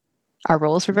sick, our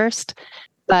roles reversed.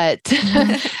 But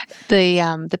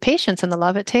the patience and the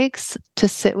love it takes to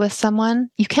sit with someone,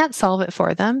 you can't solve it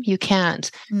for them. You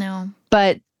can't. No.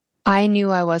 But I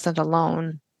knew I wasn't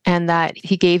alone and that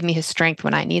he gave me his strength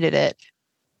when I needed it.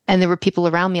 And there were people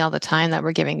around me all the time that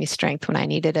were giving me strength when I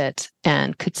needed it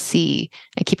and could see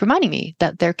and keep reminding me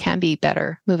that there can be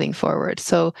better moving forward.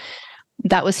 So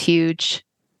that was huge.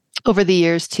 Over the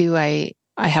years too, I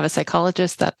have a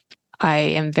psychologist that I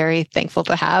am very thankful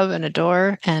to have and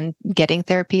adore, and getting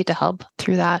therapy to help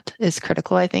through that is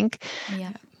critical, I think.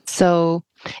 Yeah. So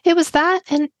it was that.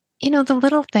 And the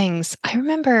little things. I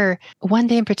remember one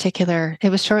day in particular, it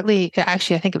was shortly,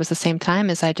 actually, I think it was the same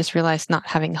time as I just realized not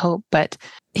having hope, but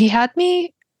he had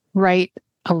me write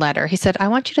a letter. He said, I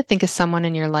want you to think of someone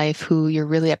in your life who you're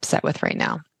really upset with right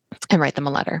now and write them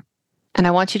a letter. And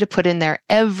I want you to put in there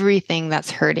everything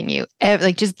that's hurting you,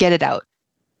 just get it out.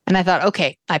 And I thought,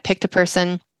 okay, I picked a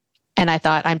person. And I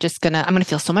thought, I'm going to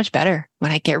feel so much better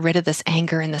when I get rid of this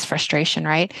anger and this frustration,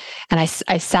 right? And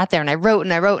I sat there and I wrote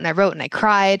and I wrote and I wrote and I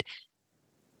cried.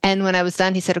 And when I was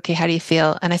done, he said, okay, how do you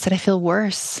feel? And I said, I feel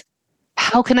worse.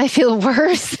 How can I feel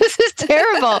worse? This is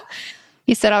terrible.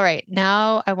 He said, all right,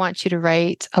 now I want you to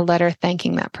write a letter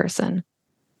thanking that person.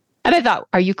 And I thought,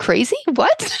 are you crazy?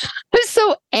 What? I was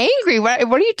so angry. What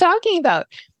are you talking about?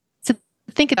 So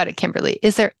think about it, Kimberly.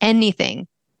 Is there anything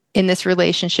in this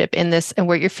relationship, in this, and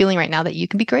where you're feeling right now that you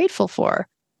can be grateful for?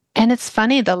 And it's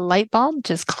funny, the light bulb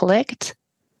just clicked.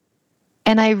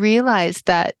 And I realized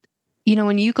that,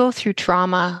 when you go through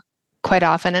trauma quite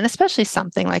often, and especially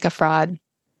something like a fraud,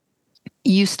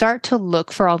 you start to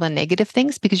look for all the negative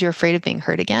things because you're afraid of being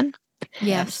hurt again.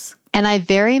 Yes. And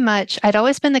I'd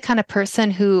always been the kind of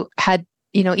person who had,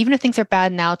 even if things are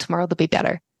bad now, tomorrow they'll be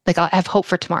better. Like I have hope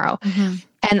for tomorrow. Mm-hmm.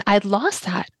 And I'd lost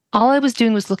that. All I was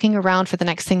doing was looking around for the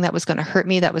next thing that was going to hurt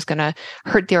me, that was going to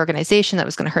hurt the organization, that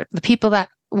was going to hurt the people that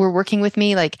were working with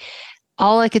me. Like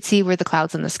all I could see were the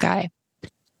clouds in the sky.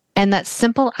 And that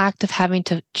simple act of having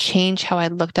to change how I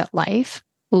looked at life,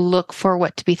 look for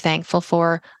what to be thankful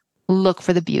for, look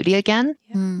for the beauty again,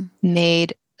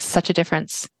 made such a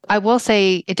difference. I will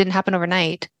say it didn't happen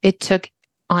overnight. It took,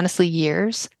 honestly,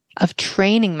 years of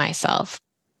training myself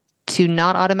to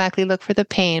not automatically look for the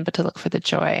pain, but to look for the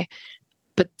joy.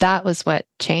 But that was what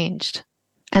changed.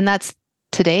 And that's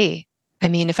today. I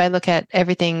mean, if I look at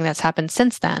everything that's happened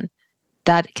since then,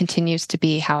 that continues to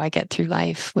be how I get through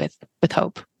life with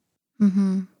hope.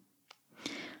 Mm-hmm.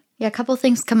 Yeah, a couple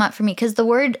things come up for me because the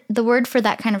word for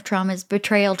that kind of trauma is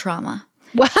betrayal trauma.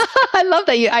 Wow, I love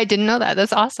that. I didn't know that.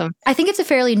 That's awesome. I think it's a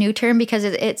fairly new term because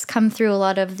it's come through a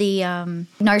lot of the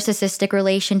narcissistic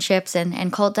relationships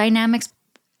and cult dynamics.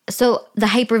 So the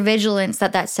hypervigilance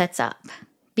that sets up,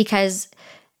 because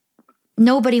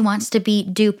nobody wants to be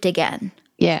duped again.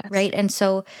 Yeah. Right. And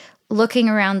so looking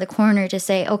around the corner to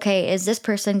say, okay, is this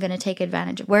person going to take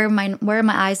advantage? Where are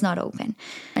my eyes not open?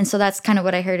 And so that's kind of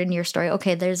what I heard in your story.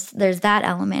 Okay, there's that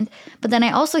element. But then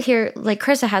I also hear, like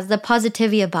Carissa has, the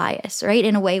positivity bias, right?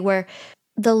 In a way where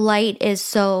the light is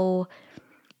so,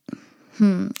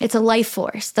 it's a life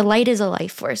force. The light is a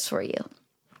life force for you.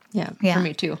 Yeah, Yeah. for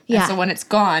me too. Yeah. And so when it's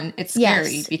gone, it's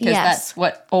scary Yes, because yes. that's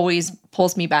what always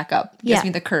pulls me back up, gives Yeah. me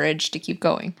the courage to keep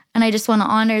going. And I just want to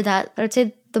honor that. I would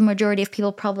say the majority of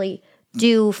people probably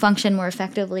do function more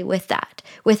effectively with that,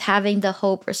 with having the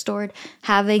hope restored,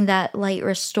 having that light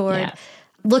restored, Yeah.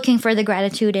 looking for the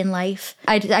gratitude in life.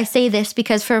 I say this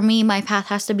because for me, my path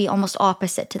has to be almost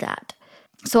opposite to that.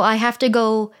 So I have to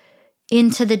go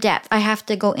into the depth. I have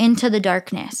to go into the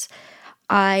darkness.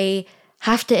 I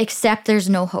have to accept there's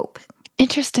no hope.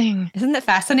 Interesting. Isn't that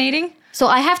fascinating? So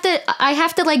I have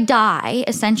to like die,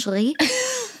 essentially.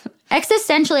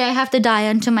 Existentially, I have to die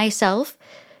unto myself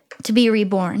to be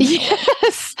reborn.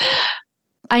 Yes.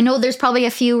 I know there's probably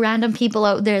a few random people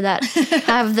out there that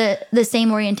have the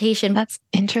same orientation. That's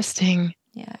interesting.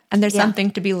 Yeah. And there's Yeah. something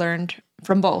to be learned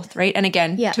from both, right? And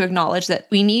again, Yeah. to acknowledge that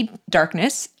we need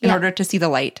darkness in Yeah. order to see the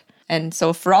light. And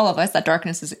so for all of us, that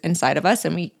darkness is inside of us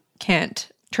and we can't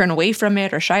turn away from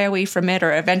it or shy away from it,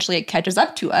 or eventually it catches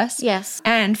up to us. Yes.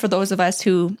 And for those of us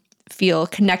who feel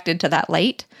connected to that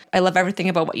light, I love everything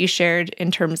about what you shared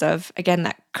in terms of, again,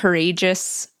 that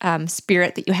courageous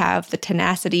spirit that you have, the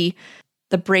tenacity,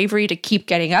 the bravery to keep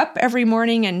getting up every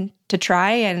morning and to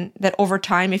try. And that over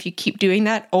time, if you keep doing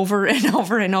that over and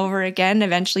over and over again,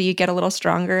 eventually you get a little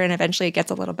stronger and eventually it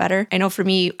gets a little better. I know for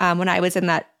me, when I was in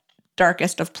that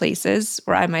darkest of places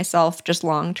where I myself just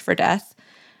longed for death,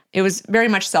 it was very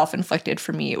much self-inflicted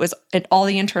for me. It was all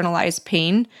the internalized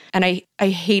pain. And I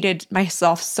hated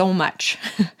myself so much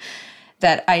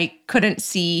that I couldn't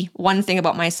see one thing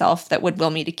about myself that would will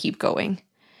me to keep going.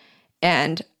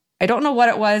 And I don't know what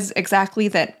it was exactly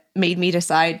that made me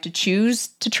decide to choose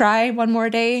to try one more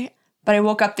day. But I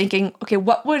woke up thinking, okay,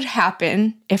 what would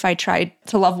happen if I tried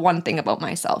to love one thing about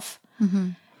myself? Mm-hmm.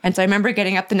 And so I remember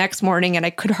getting up the next morning and I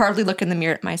could hardly look in the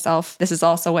mirror at myself. This is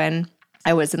also when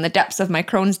I was in the depths of my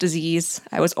Crohn's disease.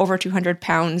 I was over 200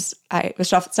 pounds. I was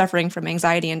suffering from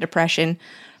anxiety and depression.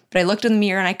 But I looked in the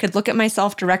mirror and I could look at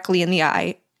myself directly in the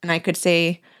eye and I could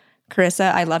say,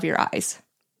 Carissa, I love your eyes.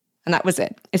 And that was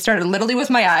it. It started literally with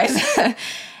my eyes.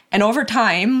 And over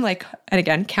time, and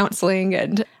again, counseling,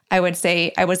 and I would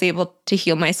say I was able to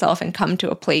heal myself and come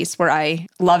to a place where I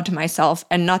loved myself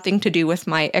and nothing to do with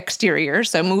my exterior.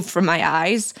 So I moved from my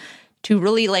eyes to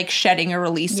really shedding or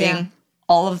releasing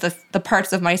all of the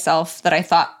parts of myself that I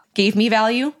thought gave me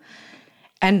value,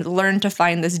 and learn to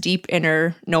find this deep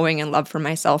inner knowing and love for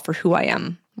myself for who I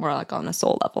am, more on a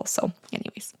soul level. So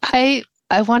anyways.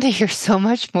 I want to hear so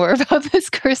much more about this,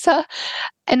 Carissa.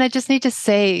 And I just need to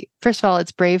say, first of all,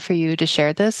 it's brave for you to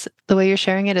share this. The way you're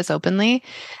sharing it is openly.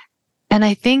 And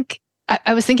I think,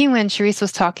 I was thinking when Charisse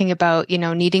was talking about,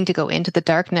 needing to go into the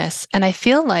darkness. And I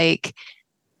feel like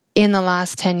in the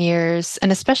last 10 years, and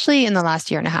especially in the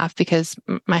last year and a half, because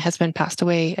my husband passed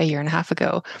away a year and a half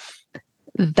ago,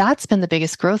 that's been the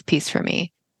biggest growth piece for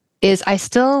me, is I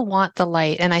still want the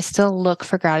light and I still look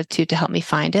for gratitude to help me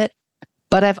find it.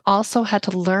 But I've also had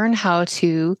to learn how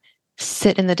to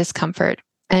sit in the discomfort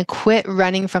and quit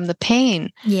running from the pain.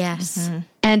 Yes. Mm-hmm.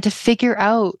 And to figure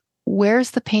out,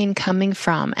 where's the pain coming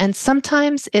from? And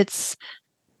sometimes it's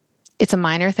a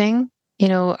minor thing,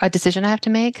 a decision I have to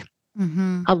make.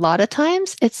 Mm-hmm. A lot of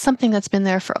times it's something that's been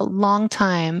there for a long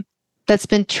time, that's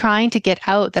been trying to get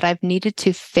out, that I've needed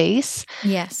to face,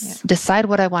 Yes. decide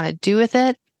what I want to do with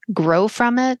it, grow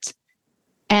from it.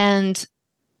 And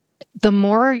the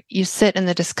more you sit in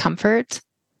the discomfort,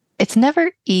 it's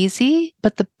never easy,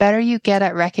 but the better you get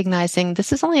at recognizing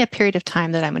this is only a period of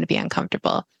time that I'm going to be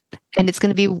uncomfortable. And it's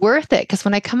going to be worth it, because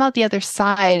when I come out the other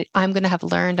side, I'm going to have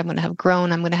learned, I'm going to have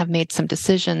grown, I'm going to have made some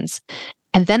decisions.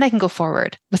 And then I can go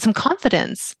forward with some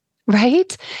confidence,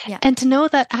 right? Yeah. And to know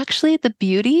that actually the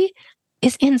beauty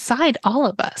is inside all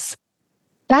of us.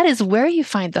 That is where you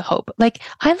find the hope.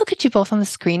 I look at you both on the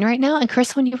screen right now, and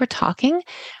Chris, when you were talking,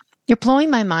 You're blowing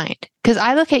my mind because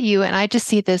I look at you and I just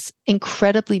see this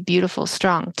incredibly beautiful,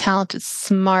 strong, talented,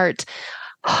 smart,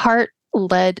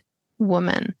 heart-led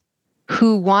woman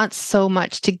who wants so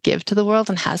much to give to the world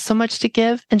and has so much to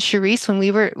give. And Charisse,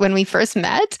 when we first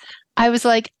met, I was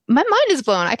like, my mind is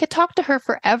blown. I could talk to her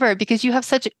forever because you have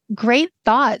such great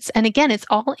thoughts. And again, it's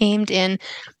all aimed in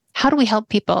how do we help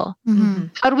people? Mm-hmm.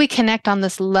 How do we connect on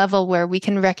this level where we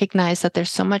can recognize that there's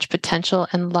so much potential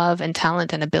and love and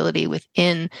talent and ability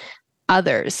within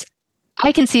others?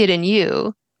 I can see it in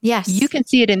you. Yes. You can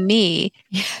see it in me.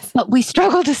 Yes. But we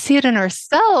struggle to see it in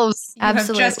ourselves. You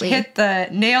have just hit the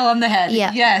nail on the head.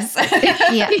 Yeah. Yes.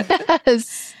 Yeah.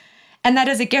 Yes. And that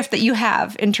is a gift that you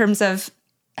have in terms of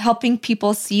helping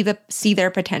people see their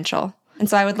potential. And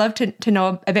so I would love to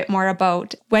know a bit more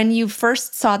about when you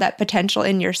first saw that potential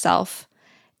in yourself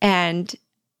and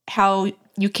how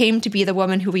you came to be the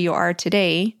woman who you are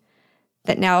today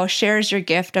that now shares your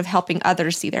gift of helping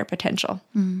others see their potential.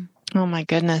 Mm. Oh my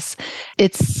goodness.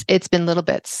 It's been little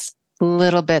bits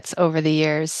over the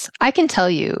years. I can tell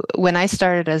you when I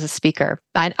started as a speaker,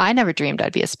 I never dreamed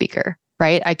I'd be a speaker,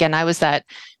 right? Again, I was that,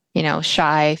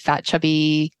 shy, fat,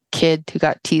 chubby kid who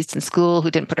got teased in school,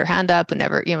 who didn't put her hand up, who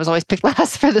never, was always picked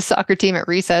last for the soccer team at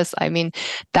recess. I mean,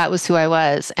 that was who I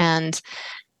was. And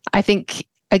I think,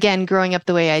 again, growing up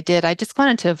the way I did, I just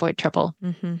wanted to avoid trouble.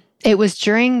 Mm-hmm. It was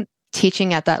during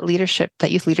teaching at that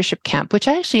youth leadership camp, which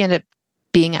I actually ended up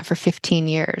being at for 15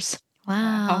 years.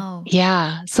 Wow.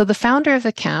 Yeah. So the founder of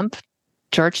the camp,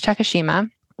 George Takashima,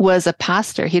 was a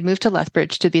pastor. He had moved to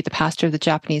Lethbridge to be the pastor of the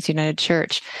Japanese United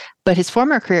Church, but his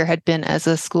former career had been as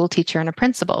a school teacher and a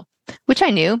principal, which I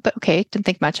knew, but okay, didn't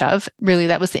think much of. Really,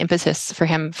 that was the impetus for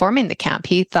him forming the camp.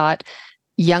 He thought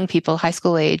young people, high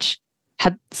school age,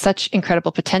 had such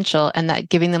incredible potential and that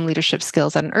giving them leadership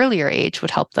skills at an earlier age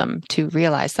would help them to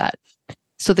realize that.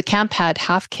 So the camp had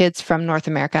half kids from North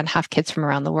America and half kids from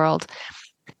around the world.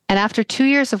 And after 2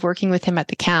 years of working with him at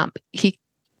the camp, he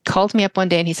called me up one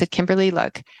day and he said, Kimberly,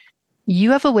 look,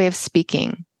 you have a way of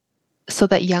speaking so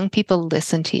that young people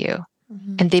listen to you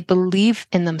and they believe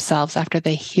in themselves after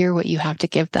they hear what you have to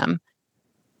give them.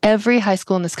 Every high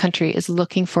school in this country is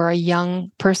looking for a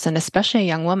young person, especially a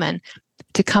young woman,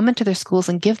 to come into their schools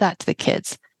and give that to the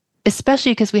kids,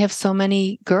 especially because we have so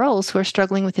many girls who are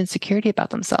struggling with insecurity about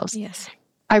themselves. Yes.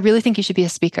 I really think you should be a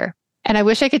speaker. And I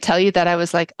wish I could tell you that I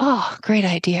was like, oh, great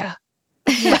idea.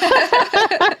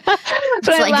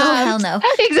 But like, oh, hell no.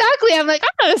 Exactly. I'm like,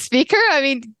 I'm not a speaker. I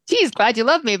mean, geez, glad you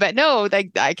love me, but no,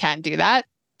 like, I can't do that.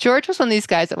 George was one of these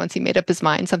guys that once he made up his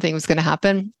mind something was going to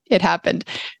happen, it happened.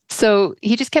 So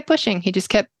he just kept pushing. He just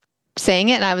kept saying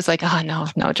it. And I was like, oh,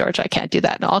 no, George, I can't do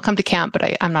that. No, I'll come to camp,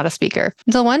 but I'm not a speaker.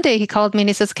 Until one day he called me and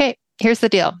he says, okay, here's the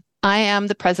deal. I am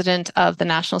the president of the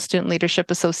National Student Leadership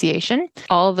Association.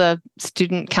 All the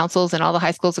student councils and all the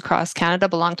high schools across Canada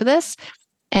belong to this.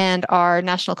 And our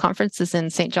national conference is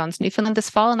in St. John's, Newfoundland this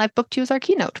fall, and I've booked you as our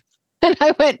keynote. And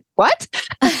I went, what?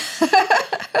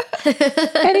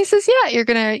 And he says, yeah, we're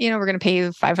going to pay you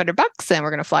 $500 and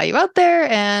we're going to fly you out there.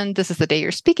 And this is the day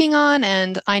you're speaking on.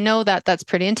 And I know that that's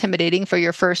pretty intimidating for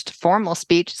your first formal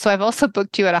speech. So I've also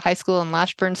booked you at a high school in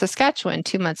Lashburn, Saskatchewan,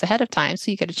 2 months ahead of time.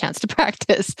 So you get a chance to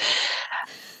practice.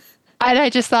 And I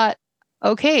just thought,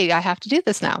 okay, I have to do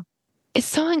this now. It's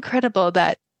so incredible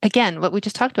that, again, what we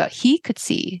just talked about, he could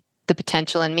see the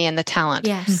potential in me and the talent.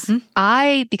 Yes. Mm-hmm.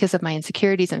 I, because of my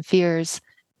insecurities and fears,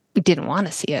 didn't want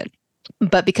to see it.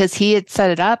 But because he had set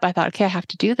it up, I thought, okay, I have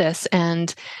to do this.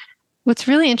 And what's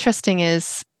really interesting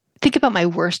is, think about my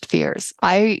worst fears.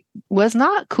 I was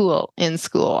not cool in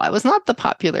school. I was not the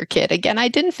popular kid. Again, I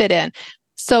didn't fit in.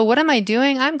 So what am I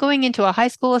doing? I'm going into a high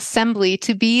school assembly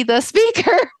to be the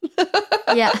speaker.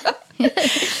 Yeah.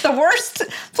 The worst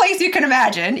place you can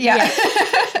imagine. Yeah.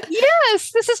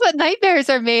 Yes, this is what nightmares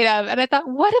are made of. And I thought,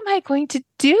 what am I going to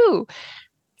do?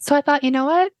 So I thought, you know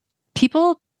what?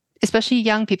 People, especially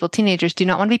young people, teenagers, do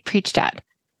not want to be preached at.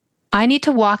 I need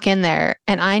to walk in there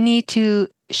and I need to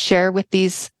share with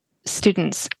these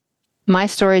students my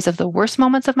stories of the worst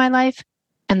moments of my life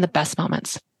and the best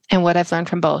moments and what I've learned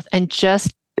from both, and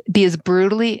just be as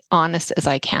brutally honest as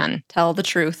I can. Tell the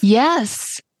truth.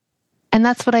 Yes. And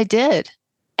that's what I did.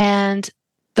 And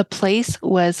the place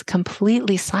was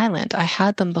completely silent. I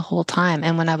had them the whole time.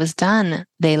 And when I was done,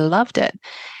 they loved it.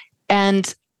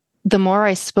 And the more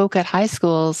I spoke at high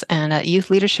schools and at youth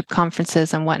leadership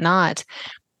conferences and whatnot,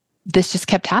 this just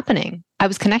kept happening. I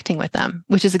was connecting with them,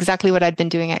 which is exactly what I'd been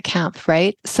doing at camp,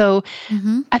 right? So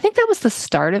I think that was the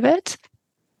start of it.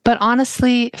 But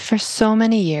honestly, for so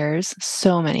many years,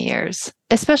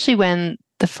 especially when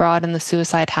the fraud and the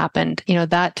suicide happened,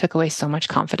 that took away so much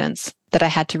confidence that I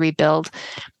had to rebuild.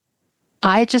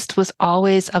 I just was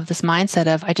always of this mindset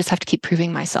of, I just have to keep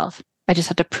proving myself. I just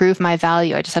have to prove my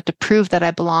value. I just have to prove that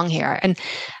I belong here. And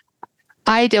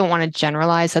I don't want to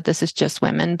generalize that this is just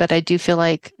women, but I do feel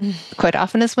like quite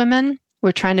often as women,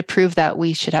 we're trying to prove that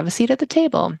we should have a seat at the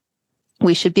table.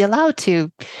 We should be allowed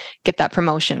to get that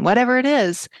promotion, whatever it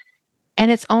is. And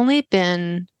it's only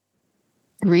been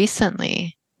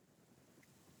recently,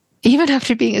 even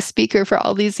after being a speaker for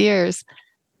all these years,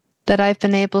 that I've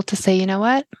been able to say, you know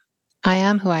what? I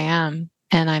am who I am,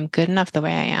 and I'm good enough the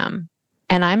way I am.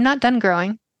 And I'm not done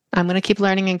growing. I'm going to keep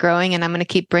learning and growing, and I'm going to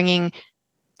keep bringing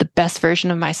the best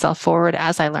version of myself forward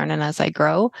as I learn and as I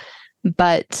grow.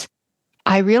 But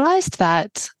I realized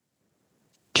that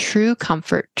true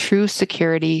comfort, true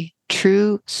security,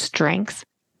 true strength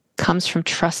comes from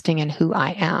trusting in who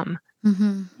I am.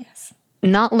 Mm-hmm. Yes.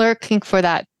 Not looking for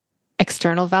that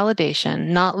external validation,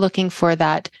 not looking for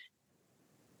that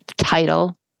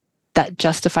title that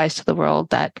justifies to the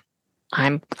world that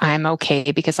I'm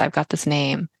okay because I've got this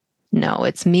name. No,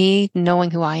 it's me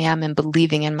knowing who I am and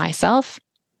believing in myself.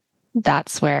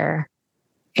 That's where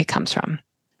it comes from.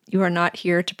 You are not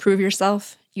here to prove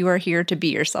yourself. You are here to be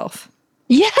yourself.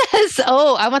 Yes.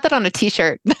 Oh, I want that on a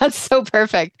t-shirt. That's so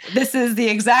perfect. This is the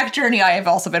exact journey I have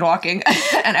also been walking.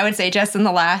 And I would say just in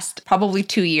the last probably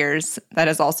 2 years, that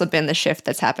has also been the shift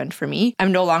that's happened for me.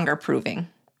 I'm no longer proving.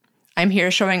 I'm here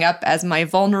showing up as my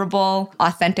vulnerable,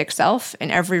 authentic self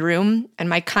in every room. And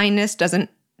my kindness doesn't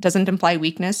imply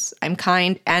weakness. I'm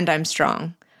kind and I'm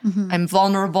strong. Mm-hmm. I'm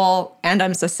vulnerable and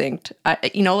I'm succinct.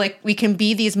 Like we can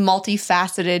be these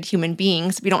multifaceted human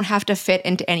beings. We don't have to fit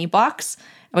into any box.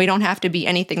 And we don't have to be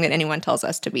anything that anyone tells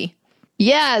us to be.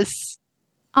 Yes.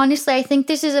 Honestly, I think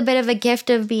this is a bit of a gift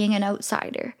of being an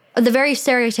outsider. The very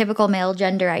stereotypical male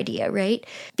gender idea, right?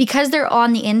 Because they're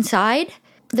on the inside,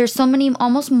 there's so many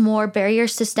almost more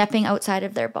barriers to stepping outside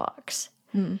of their box.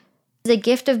 The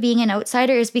gift of being an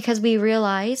outsider is because we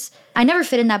realize I never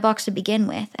fit in that box to begin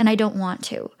with, and I don't want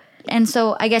to. And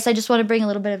so I guess I just want to bring a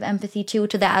little bit of empathy too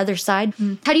to the other side.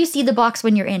 How do you see the box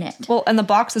when you're in it? Well, and the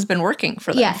box has been working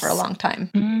for them for a long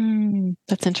time.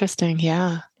 That's interesting.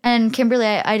 Yeah. And Kimberly,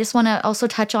 I just want to also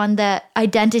touch on the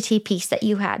identity piece that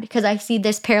you had, because I see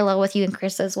this parallel with you and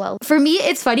Chris as well. For me,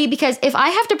 it's funny because if I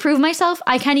have to prove myself,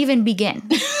 I can't even begin.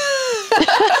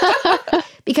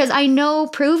 Because I know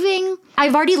proving,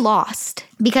 I've already lost.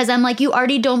 Because I'm like, you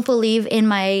already don't believe in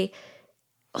my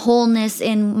wholeness,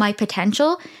 in my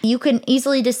potential. You can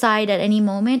easily decide at any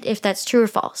moment if that's true or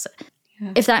false.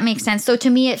 Yeah. If that makes sense. So to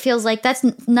me, it feels like that's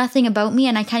nothing about me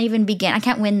and I can't even begin. I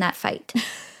can't win that fight.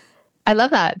 I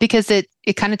love that because it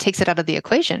kind of takes it out of the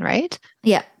equation, right?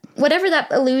 Yeah. Whatever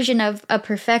that illusion of a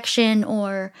perfection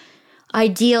or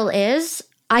ideal is,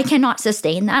 I cannot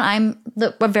sustain that. I'm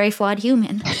a very flawed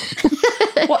human.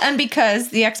 Well, and because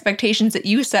the expectations that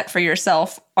you set for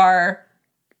yourself are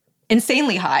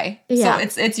insanely high. Yeah.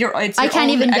 So it's your I can't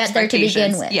even get there to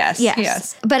begin with.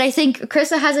 Yes. But I think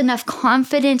Krista has enough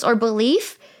confidence or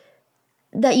belief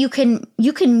that you can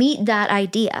meet that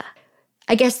idea.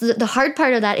 I guess the hard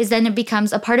part of that is then it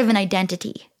becomes a part of an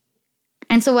identity.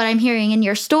 And so what I'm hearing in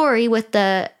your story with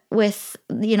the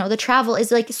travel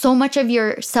is like so much of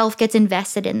yourself gets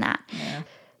invested in that. Yeah.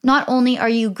 Not only are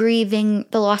you grieving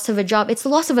the loss of a job, it's the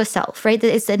loss of a self, right?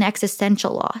 It's an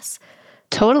existential loss.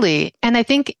 Totally. And I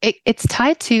think it's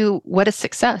tied to what is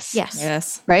success.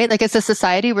 Yes. Right? Like as a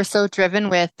society, we're so driven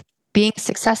with being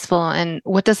successful and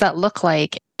what does that look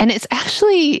like? And it's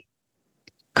actually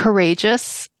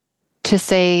courageous to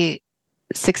say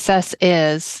success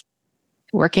is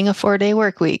working a 4-day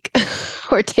work week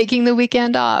or taking the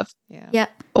weekend off. Yeah.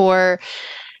 Or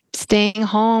staying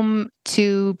home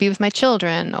to be with my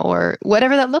children or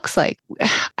whatever that looks like.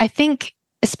 I think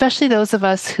especially those of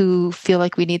us who feel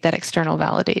like we need that external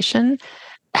validation,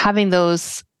 having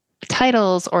those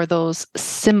titles or those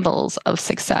symbols of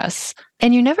success,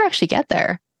 and you never actually get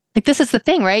there. Like this is the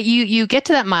thing, right? You get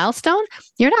to that milestone,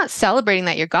 you're not celebrating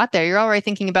that you got there. You're already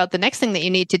thinking about the next thing that you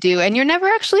need to do, and you're never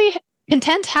actually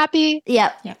content, happy.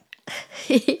 Yeah.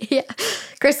 Yeah.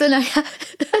 Kristen, and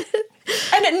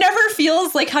it never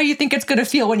feels like how you think it's going to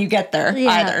feel when you get there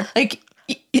either. Like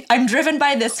I'm driven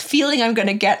by this feeling I'm going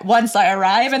to get once I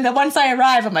arrive. And then once I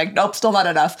arrive, I'm like, nope, still not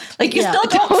enough. Like you still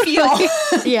don't feel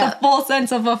the full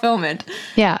sense of fulfillment.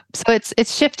 Yeah. So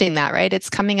it's shifting that, right? It's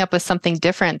coming up with something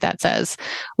different that says,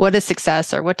 what is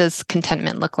success or what does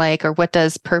contentment look like? Or what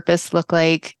does purpose look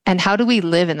like? And how do we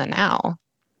live in the now?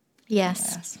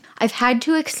 Yes. I've had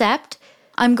to accept,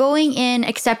 I'm going in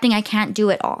accepting I can't do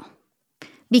it all.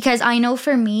 Because I know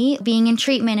for me, being in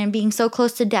treatment and being so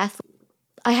close to death,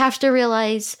 I have to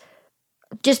realize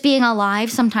just being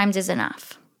alive sometimes is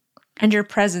enough. and your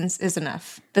presence is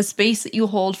enough. The space that you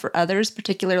hold for others,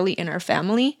 particularly in our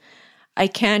family, I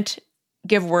can't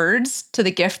give words to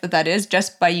the gift that is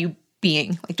just by you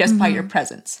being, like just by your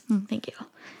presence. Thank you.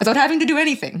 Without having to do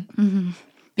anything.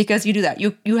 Because you do that.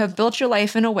 You have built your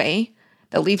life in a way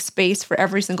that leaves space for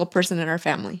every single person in our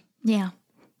family. Yeah.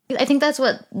 I think that's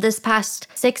what this past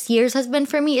 6 years has been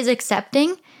for me, is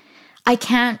accepting I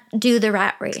can't do the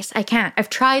rat race. I can't. I've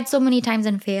tried so many times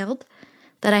and failed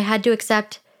that I had to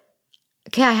accept,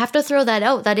 okay, I have to throw that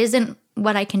out. That isn't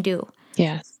what I can do.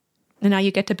 Yes. And now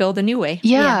you get to build a new way.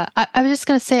 Yeah. I was just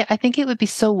going to say, I think it would be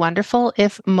so wonderful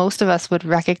if most of us would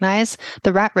recognize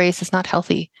the rat race is not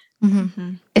healthy.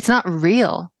 It's not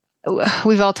real.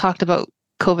 We've all talked about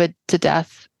COVID to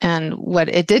death and what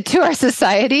it did to our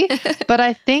society. But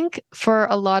I think for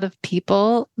a lot of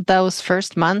people, those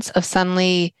first months of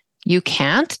suddenly you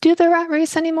can't do the rat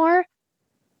race anymore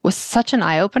was such an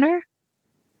eye-opener.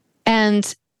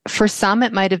 And for some,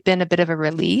 it might have been a bit of a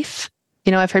relief.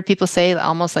 You know, I've heard people say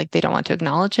almost like they don't want to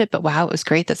acknowledge it, but wow, it was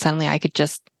great that suddenly I could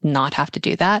just not have to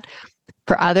do that.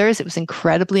 For others, it was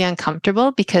incredibly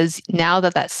uncomfortable because now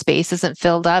that that space isn't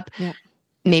filled up,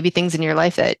 maybe things in your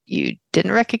life that you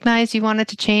didn't recognize you wanted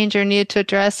to change or needed to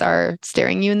address are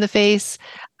staring you in the face.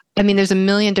 I mean, there's a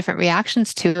million different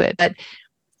reactions to it, but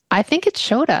I think it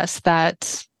showed us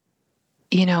that,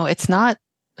 you know, it's not,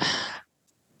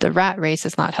 the rat race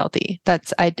is not healthy.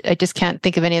 I just can't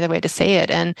think of any other way to say it.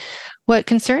 And what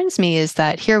concerns me is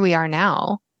that here we are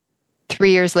now,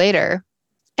 3 years later,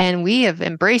 and we have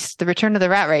embraced the return of the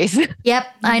rat race. Yep,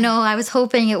 I know. I was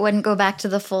hoping it wouldn't go back to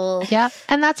the full. Yeah.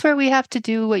 And that's where we have to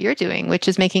do what you're doing, which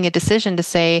is making a decision to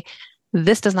say,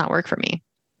 this does not work for me.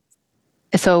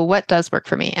 So what does work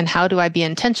for me? And how do I be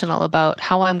intentional about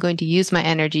how I'm going to use my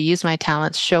energy, use my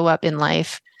talents, show up in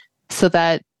life so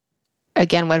that,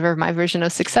 again, whatever my version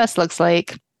of success looks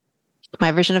like,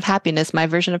 my version of happiness, my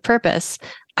version of purpose,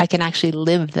 I can actually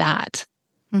live that.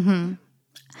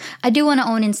 I do want to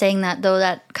own in saying that, though,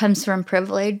 that comes from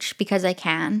privilege because I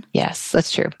can. Yes,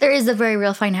 that's true. There is a very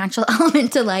real financial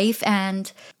element to life.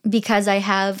 And because I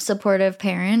have supportive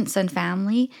parents and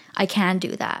family, I can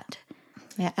do that.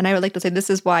 Yeah, and I would like to say this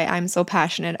is why I'm so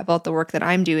passionate about the work that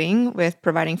I'm doing with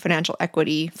providing financial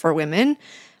equity for women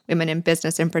in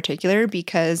business in particular,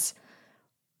 because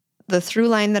the through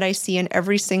line that I see in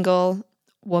every single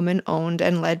woman-owned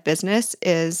and led business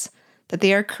is that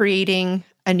they are creating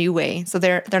a new way. So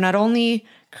they're not only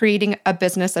creating a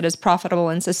business that is profitable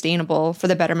and sustainable for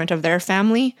the betterment of their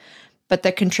family, but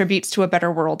that contributes to a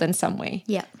better world in some way.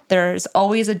 Yeah. There's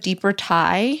always a deeper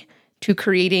tie to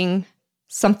creating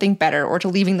something better or to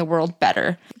leaving the world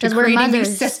better, to creating new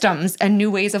systems and new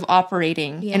ways of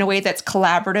operating in a way that's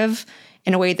collaborative,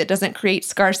 in a way that doesn't create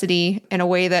scarcity, in a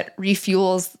way that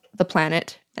refuels the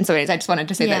planet. And so anyways, I just wanted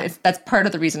to say that that's part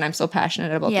of the reason I'm so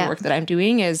passionate about the work that I'm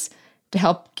doing, is to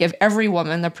help give every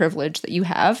woman the privilege that you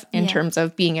have in terms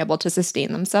of being able to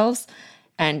sustain themselves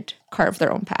and carve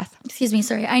their own path. Excuse me,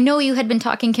 sorry. I know you had been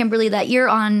talking, Kimberly, that you're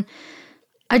on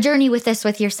a journey with this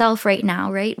with yourself right now,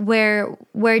 right? Where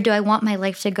do I want my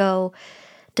life to go?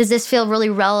 Does this feel really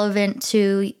relevant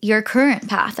to your current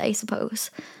path, I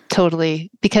suppose? Totally.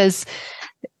 Because,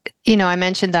 you know, I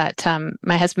mentioned that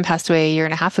my husband passed away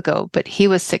 1.5 years ago, but he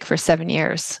was sick for 7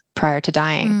 years prior to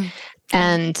dying.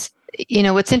 And, you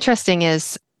know, what's interesting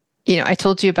is, you know, I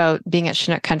told you about being at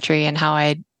Chinook Country and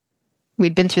how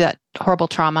we'd been through that horrible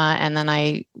trauma, and then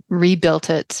I rebuilt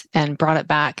it and brought it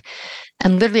back.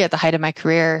 And literally at the height of my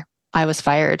career, I was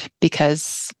fired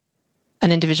because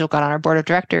an individual got on our board of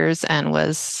directors and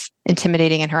was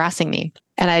intimidating and harassing me.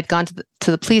 And I had gone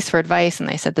to the police for advice, and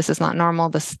they said, this is not normal.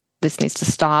 This needs to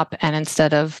stop. And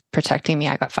instead of protecting me,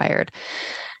 I got fired.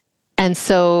 And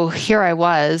so here I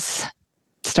was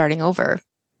starting over.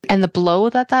 And the blow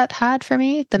that had for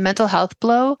me, the mental health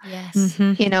blow,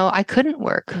 you know, I couldn't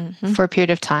work for a period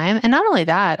of time. And not only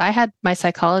that, I had my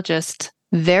psychologist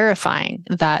verifying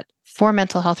that for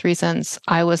mental health reasons,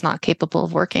 I was not capable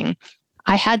of working.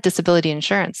 I had disability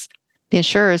insurance. The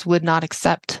insurers would not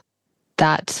accept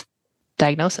that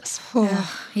diagnosis.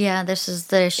 Yeah, this is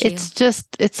the issue.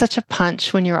 It's such a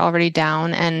punch when you're already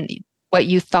down and what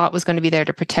you thought was going to be there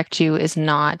to protect you is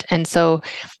not. And so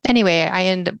anyway, I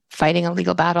ended up fighting a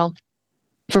legal battle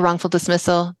for wrongful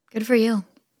dismissal. Good for you.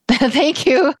 Thank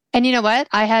you. And you know what?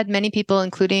 I had many people,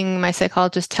 including my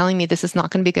psychologist, telling me this is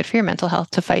not going to be good for your mental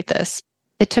health to fight this.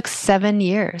 It took 7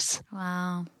 years.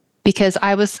 Wow. Because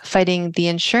I was fighting the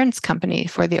insurance company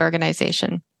for the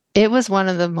organization. It was one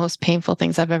of the most painful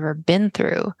things I've ever been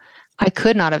through. I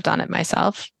could not have done it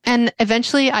myself. And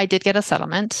eventually I did get a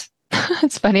settlement.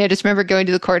 It's funny. I just remember going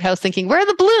to the courthouse thinking, where are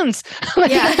the balloons?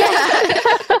 Yeah.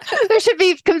 There should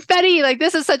be confetti. Like,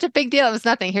 this is such a big deal. It was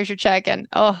nothing. Here's your check. And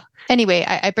anyway,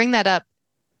 I bring that up.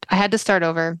 I had to start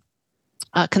over.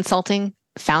 Consulting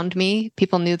found me.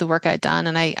 People knew the work I'd done,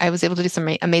 and I was able to do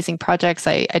some amazing projects.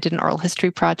 I did an oral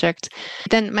history project.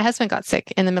 Then my husband got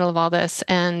sick in the middle of all this,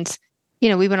 and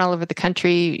we went all over the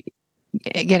country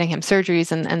getting him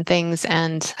surgeries and things.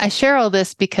 And I share all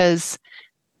this because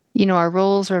our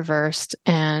roles reversed,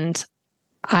 and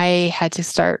I had to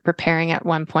start preparing at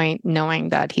one point, knowing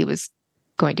that he was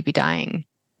going to be dying,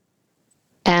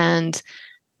 and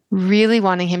really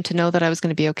wanting him to know that I was going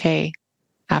to be okay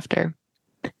after.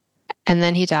 And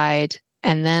then he died.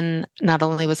 And then not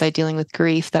only was I dealing with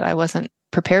grief that I wasn't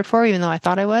prepared for, even though I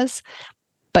thought I was,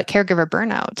 but caregiver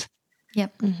burnout.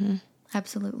 Yep. Mm-hmm.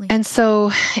 Absolutely. And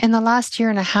so in the last year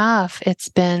and a half, it's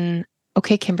been,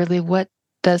 okay, Kimberly, what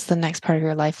does the next part of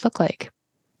your life look like?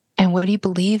 And what do you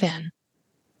believe in?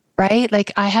 Right?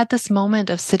 Like, I had this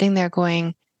moment of sitting there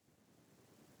going,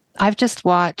 I've just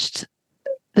watched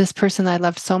this person that I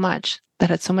loved so much, that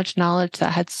had so much knowledge,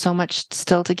 that had so much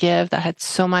still to give, that had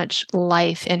so much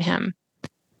life in him.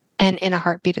 And in a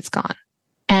heartbeat, it's gone.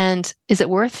 And is it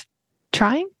worth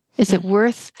trying? Is it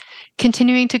worth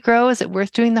continuing to grow? Is it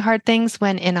worth doing the hard things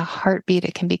when in a heartbeat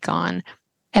it can be gone?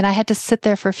 And I had to sit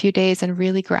there for a few days and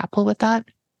really grapple with that.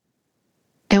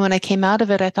 And when I came out of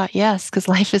it, I thought, yes, because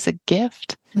life is a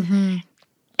gift. Mm-hmm.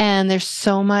 And there's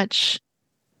so much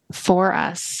for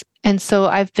us. And so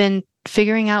I've been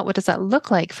figuring out, what does that look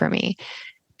like for me?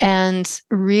 And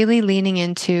really leaning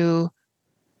into,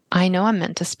 I know I'm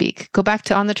meant to speak. Go back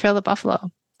to On the Trail of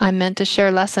Buffalo. I'm meant to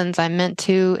share lessons. I'm meant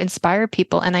to inspire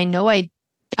people. And I know I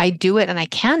do it, and I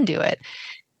can do it.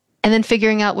 And then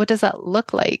figuring out, what does that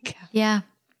look like? Yeah.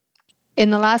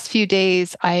 In the last few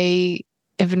days, I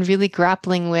have been really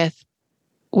grappling with,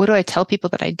 what do I tell people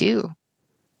that I do?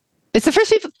 It's the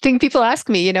first thing people ask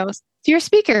me, you're a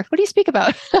speaker. What do you speak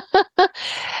about?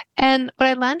 And what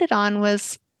I landed on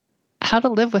was how to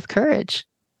live with courage.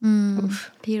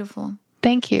 Beautiful.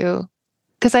 Thank you.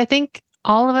 Because I think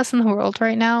all of us in the world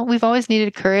right now, we've always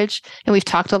needed courage. And we've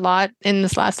talked a lot in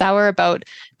this last hour about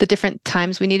the different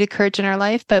times we needed courage in our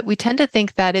life. But we tend to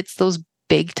think that it's those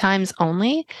big times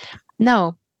only.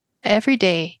 No, every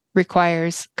day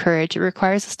requires courage. It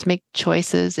requires us to make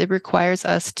choices. It requires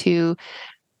us to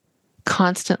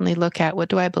constantly look at, what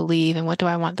do I believe, and what do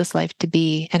I want this life to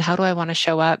be, and how do I want to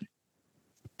show up,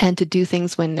 and to do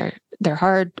things when they're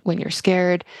hard, when you're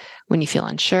scared, when you feel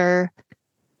unsure,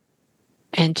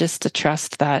 and just to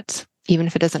trust that even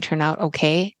if it doesn't turn out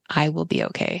okay, I will be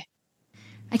okay.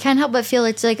 I can't help but feel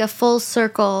it's like a full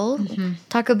circle. Mm-hmm.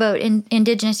 Talk about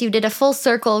Indigenous. You did a full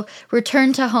circle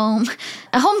return to home,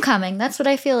 a homecoming. That's what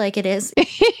I feel like it is.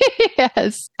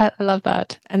 Yes, I love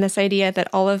that. And this idea that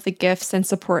all of the gifts and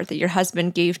support that your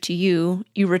husband gave to you,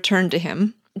 you returned to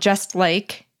him. Just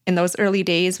like in those early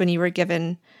days when you were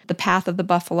given the path of the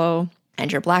buffalo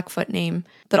and your Blackfoot name,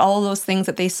 that all of those things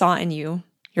that they saw in you,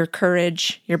 your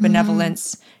courage, your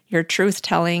benevolence, your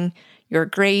truth-telling, your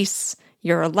grace,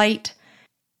 your light,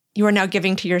 you are now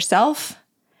giving to yourself.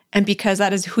 And because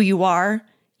that is who you are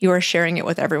sharing it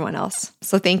with everyone else.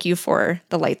 So thank you for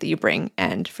the light that you bring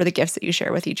and for the gifts that you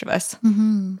share with each of us.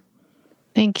 Mm-hmm.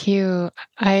 Thank you.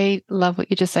 I love what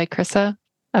you just said, Krista,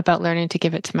 about learning to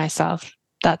give it to myself.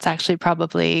 That's actually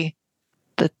probably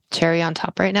the cherry on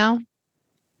top right now,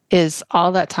 is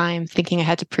all that time thinking I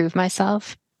had to prove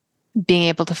myself. Being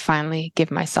able to finally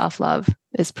give myself love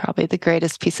is probably the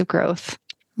greatest piece of growth.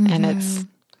 Mm-hmm. And it's,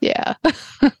 yeah.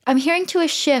 I'm hearing to a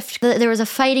shift that there was a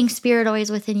fighting spirit always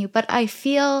within you, but I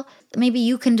feel, maybe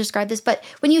you can describe this, but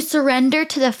when you surrender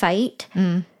to the fight,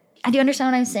 do you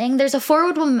understand what I'm saying? There's a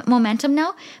forward momentum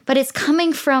now, but it's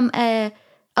coming from a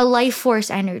life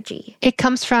force energy. It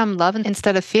comes from love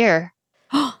instead of fear.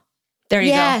 There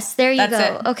you go. Yes, there you That's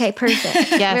go. it. Okay,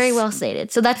 perfect. Yes. Very well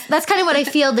stated. So that's kind of what I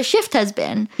feel the shift has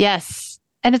been. Yes.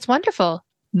 And it's wonderful.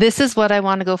 This is what I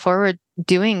want to go forward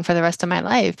doing for the rest of my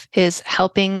life, is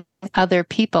helping other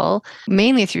people,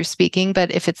 mainly through speaking,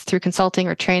 but if it's through consulting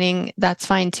or training, that's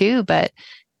fine too. But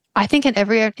I think in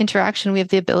every interaction, we have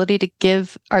the ability to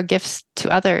give our gifts to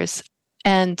others.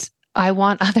 And I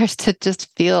want others to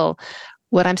just feel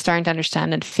what I'm starting to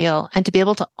understand and feel, and to be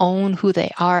able to own who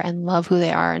they are and love who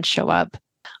they are and show up.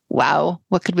 Wow,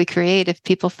 what could we create if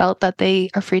people felt that they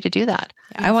are free to do that?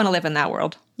 Yeah, I want to live in that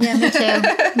world. Yeah, me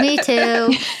too. Me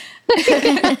too.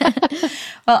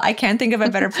 Well, I can't think of a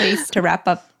better place to wrap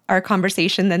up our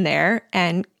conversation than there.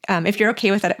 And if you're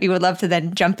okay with it, we would love to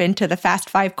then jump into the fast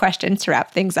 5 questions to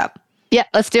wrap things up. Yeah,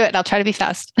 let's do it. I'll try to be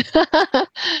fast.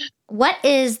 What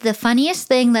is the funniest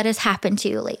thing that has happened to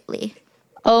you lately?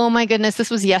 Oh my goodness, this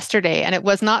was yesterday and it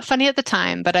was not funny at the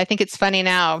time, but I think it's funny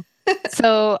now.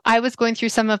 So I was going through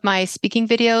some of my speaking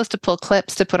videos to pull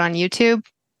clips to put on YouTube,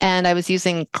 and I was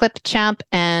using Clipchamp,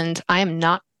 and I am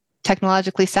not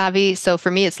technologically savvy. So for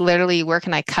me, it's literally where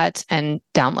can I cut and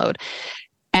download?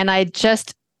 And I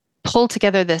just pulled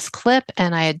together this clip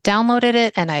and I had downloaded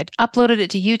it and I had uploaded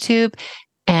it to YouTube,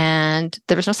 and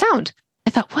there was no sound. I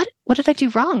thought, what did I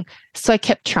do wrong? So I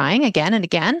kept trying again and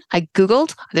again. I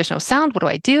Googled, there's no sound. What do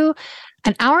I do?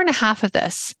 An hour and a half of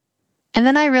this. And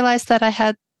then I realized that I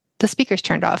had the speakers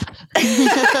turned off.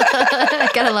 I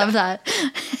gotta love that.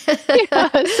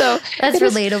 So that's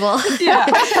relatable. Yeah.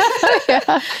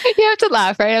 Yeah. You have to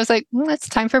laugh, right? I was like, it's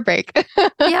time for a break.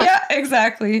 Yeah,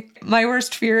 exactly. My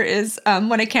worst fear is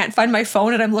when I can't find my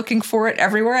phone and I'm looking for it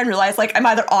everywhere and realize like I'm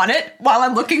either on it while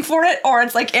I'm looking for it or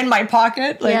it's like in my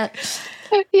pocket. Like,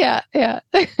 yeah.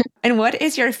 And what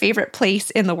is your favorite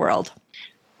place in the world?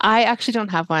 I actually don't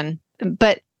have one,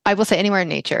 but I will say anywhere in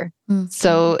nature.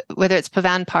 So whether it's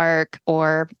Pavan Park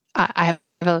or I have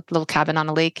a little cabin on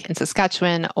a lake in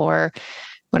Saskatchewan, or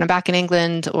when I'm back in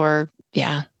England, or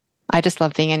I just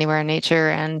love being anywhere in nature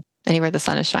and anywhere the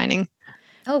sun is shining.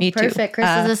 Oh, Me perfect. too. Chris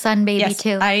is a sun baby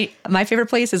too. My favorite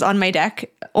place is on my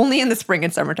deck, only in the spring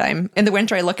and summertime. In the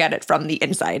winter, I look at it from the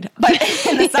inside. But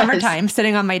in the summertime,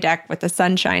 sitting on my deck with the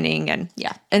sun shining and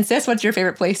yeah. And sis, what's your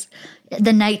favorite place?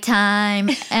 The nighttime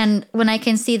and when I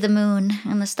can see the moon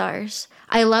and the stars.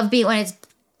 I love being when it's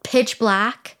pitch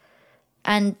black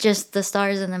and just the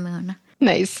stars and the moon.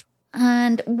 Nice.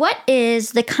 And what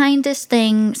is the kindest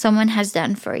thing someone has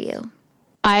done for you?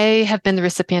 I have been the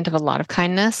recipient of a lot of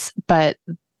kindness, but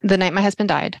the night my husband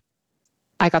died,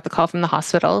 I got the call from the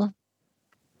hospital.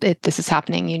 This is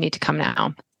happening. You need to come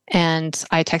now. And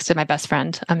I texted my best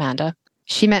friend, Amanda.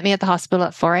 She met me at the hospital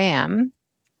at 4 a.m.,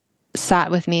 sat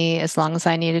with me as long as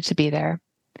I needed to be there,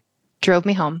 drove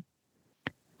me home,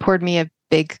 poured me a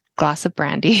big glass of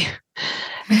brandy,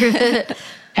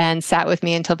 and sat with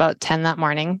me until about 10 that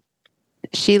morning.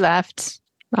 She left.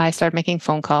 I started making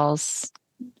phone calls,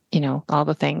 all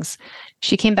the things.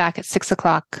 She came back at 6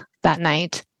 o'clock that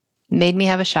night, made me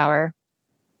have a shower,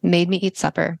 made me eat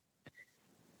supper,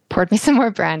 poured me some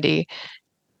more brandy.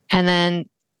 And then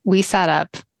we sat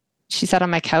up. She sat on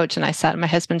my couch and I sat in my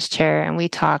husband's chair, and we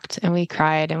talked and we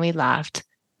cried and we laughed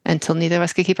until neither of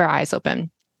us could keep our eyes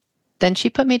open. Then she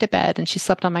put me to bed and she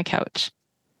slept on my couch.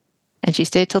 And she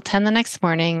stayed till 10 the next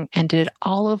morning and did it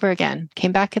all over again.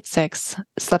 Came back at 6,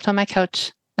 slept on my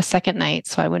couch a second night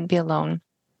so I wouldn't be alone.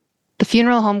 The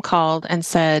funeral home called and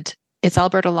said, it's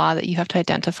Alberta law that you have to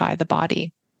identify the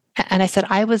body. And I said,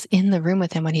 I was in the room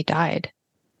with him when he died.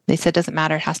 They said, doesn't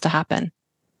matter, it has to happen.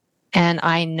 And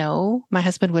I know my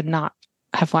husband would not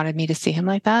have wanted me to see him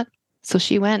like that. So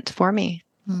she went for me.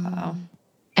 Wow.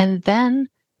 And then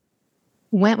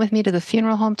went with me to the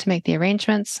funeral home to make the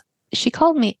arrangements. She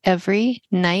called me every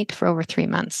night for over 3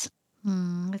 months.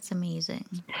 That's amazing.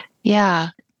 Yeah.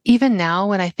 Even now,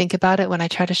 when I think about it, when I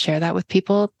try to share that with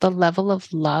people, the level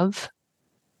of love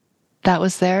that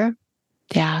was there,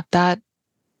 that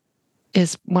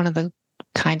is one of the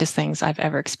kindest things I've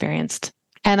ever experienced.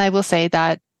 And I will say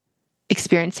that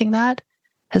experiencing that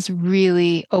has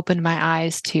really opened my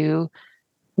eyes to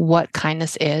what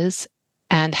kindness is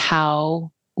and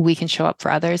how we can show up for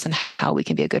others and how we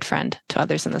can be a good friend to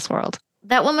others in this world.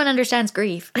 That woman understands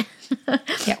grief.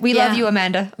 Yeah, we love you,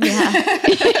 Amanda. Yeah.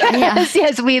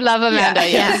 Yes, we love Amanda.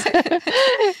 Yeah.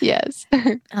 Yes.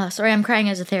 Yes. Oh, sorry, I'm crying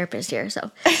as a therapist here. So,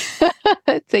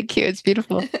 thank you. It's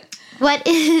beautiful. What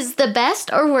is the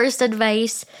best or worst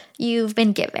advice you've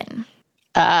been given?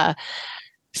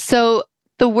 So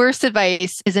the worst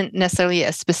advice isn't necessarily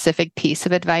a specific piece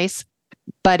of advice,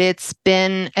 but it's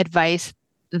been advice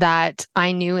that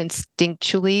I knew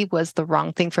instinctually was the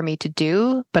wrong thing for me to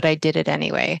do, but I did it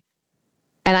anyway.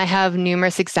 And I have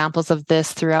numerous examples of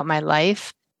this throughout my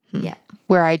life. Yeah.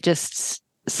 Where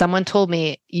someone told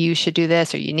me, you should do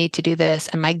this or you need to do this.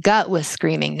 And my gut was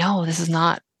screaming, no, this is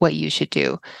not what you should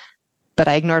do. But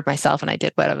I ignored myself and I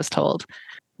did what I was told.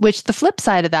 Which the flip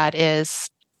side of that is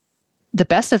the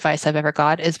best advice I've ever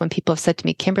got is when people have said to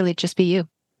me, Kimberly, just be you.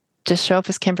 Just show up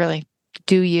as Kimberly.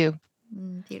 Do you.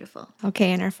 Beautiful.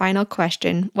 Okay, and our final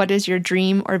question. What is your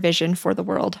dream or vision for the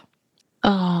world?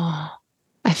 Oh,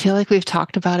 I feel like we've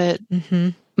talked about it. Mm-hmm.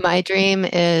 My dream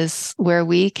is where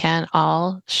we can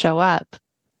all show up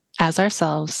as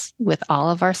ourselves with all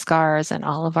of our scars and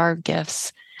all of our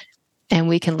gifts. And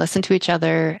we can listen to each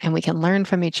other and we can learn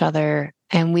from each other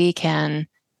and we can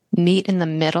meet in the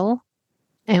middle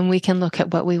and we can look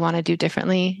at what we want to do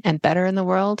differently and better in the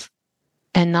world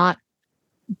and not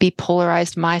be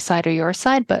polarized my side or your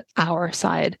side, but our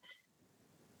side.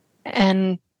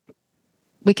 And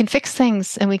we can fix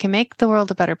things and we can make the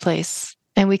world a better place.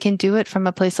 And we can do it from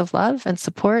a place of love and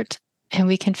support. And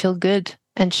we can feel good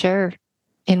and share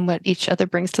in what each other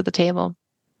brings to the table.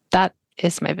 That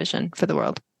is my vision for the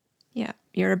world. Yeah,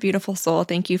 you're a beautiful soul.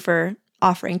 Thank you for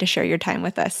offering to share your time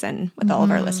with us and with all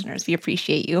of our listeners. We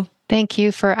appreciate you. Thank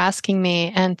you for asking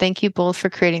me. And thank you both for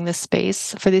creating this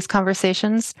space for these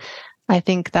conversations. I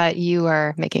think that you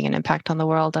are making an impact on the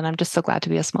world, and I'm just so glad to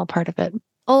be a small part of it.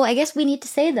 Oh, I guess we need to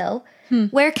say, though,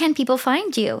 where can people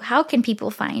find you? How can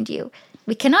people find you?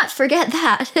 We cannot forget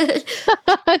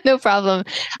that. No problem.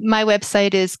 My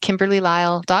website is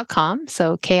KimberlyLyall.com.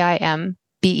 So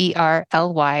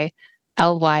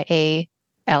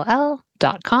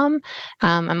KimberlyLyall.com.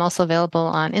 I'm also available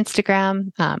on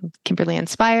Instagram, Kimberly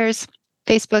Inspires,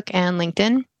 Facebook, and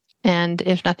LinkedIn. And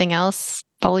if nothing else,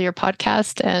 follow your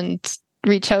podcast and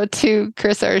reach out to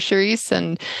Chris or Charisse,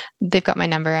 and they've got my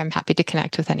number. I'm happy to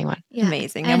connect with anyone. Yeah.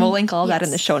 Amazing. And we'll link all that in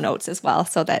the show notes as well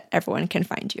so that everyone can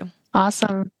find you.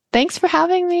 Awesome. Thanks for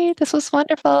having me. This was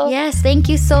wonderful. Yes, thank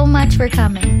you so much for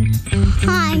coming.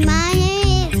 Hi, my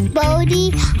name is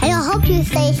Bodie. I hope you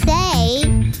stay safe.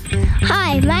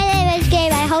 Hi, my name is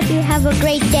Gabe. I hope you have a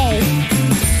great day.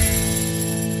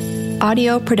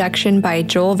 Audio production by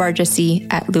Joel Vargesi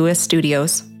at Lewis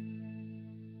Studios.